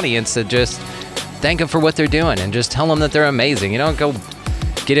you, the audience, that just thank them for what they're doing and just tell them that they're amazing. You don't go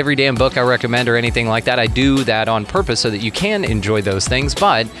get every damn book I recommend or anything like that. I do that on purpose so that you can enjoy those things,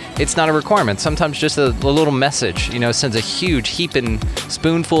 but it's not a requirement. Sometimes just a little message, sends a huge heaping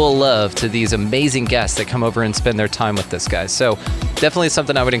spoonful of love to these amazing guests that come over and spend their time with us, guys. So definitely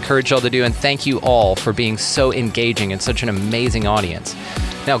something I would encourage y'all to do, and thank you all for being so engaging and such an amazing audience.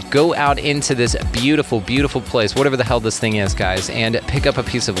 Now go out into this beautiful, beautiful place, whatever the hell this thing is, guys, and pick up a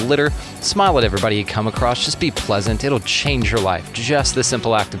piece of litter. Smile at everybody you come across. Just be pleasant. It'll change your life. Just the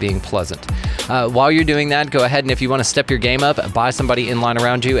simple act of being pleasant. While you're doing that, go ahead and if you want to step your game up, buy somebody in line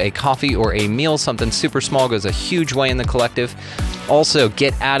around you a coffee or a meal. Something super small goes a huge way in the collective. Also,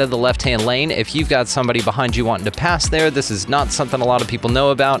 get out of the left-hand lane. If you've got somebody behind you wanting to pass there, this is not something a lot of people know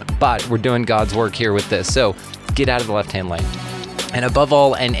about, but we're doing God's work here with this. So get out of the left-hand lane. And above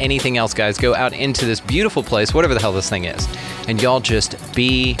all and anything else, guys, go out into this beautiful place, whatever the hell this thing is, and y'all just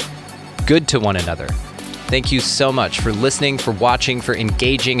be good to one another. Thank you so much for listening, for watching, for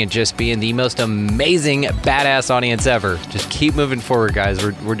engaging, and just being the most amazing, badass audience ever. Just keep moving forward, guys.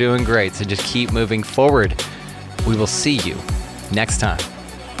 We're doing great, so just keep moving forward. We will see you next time.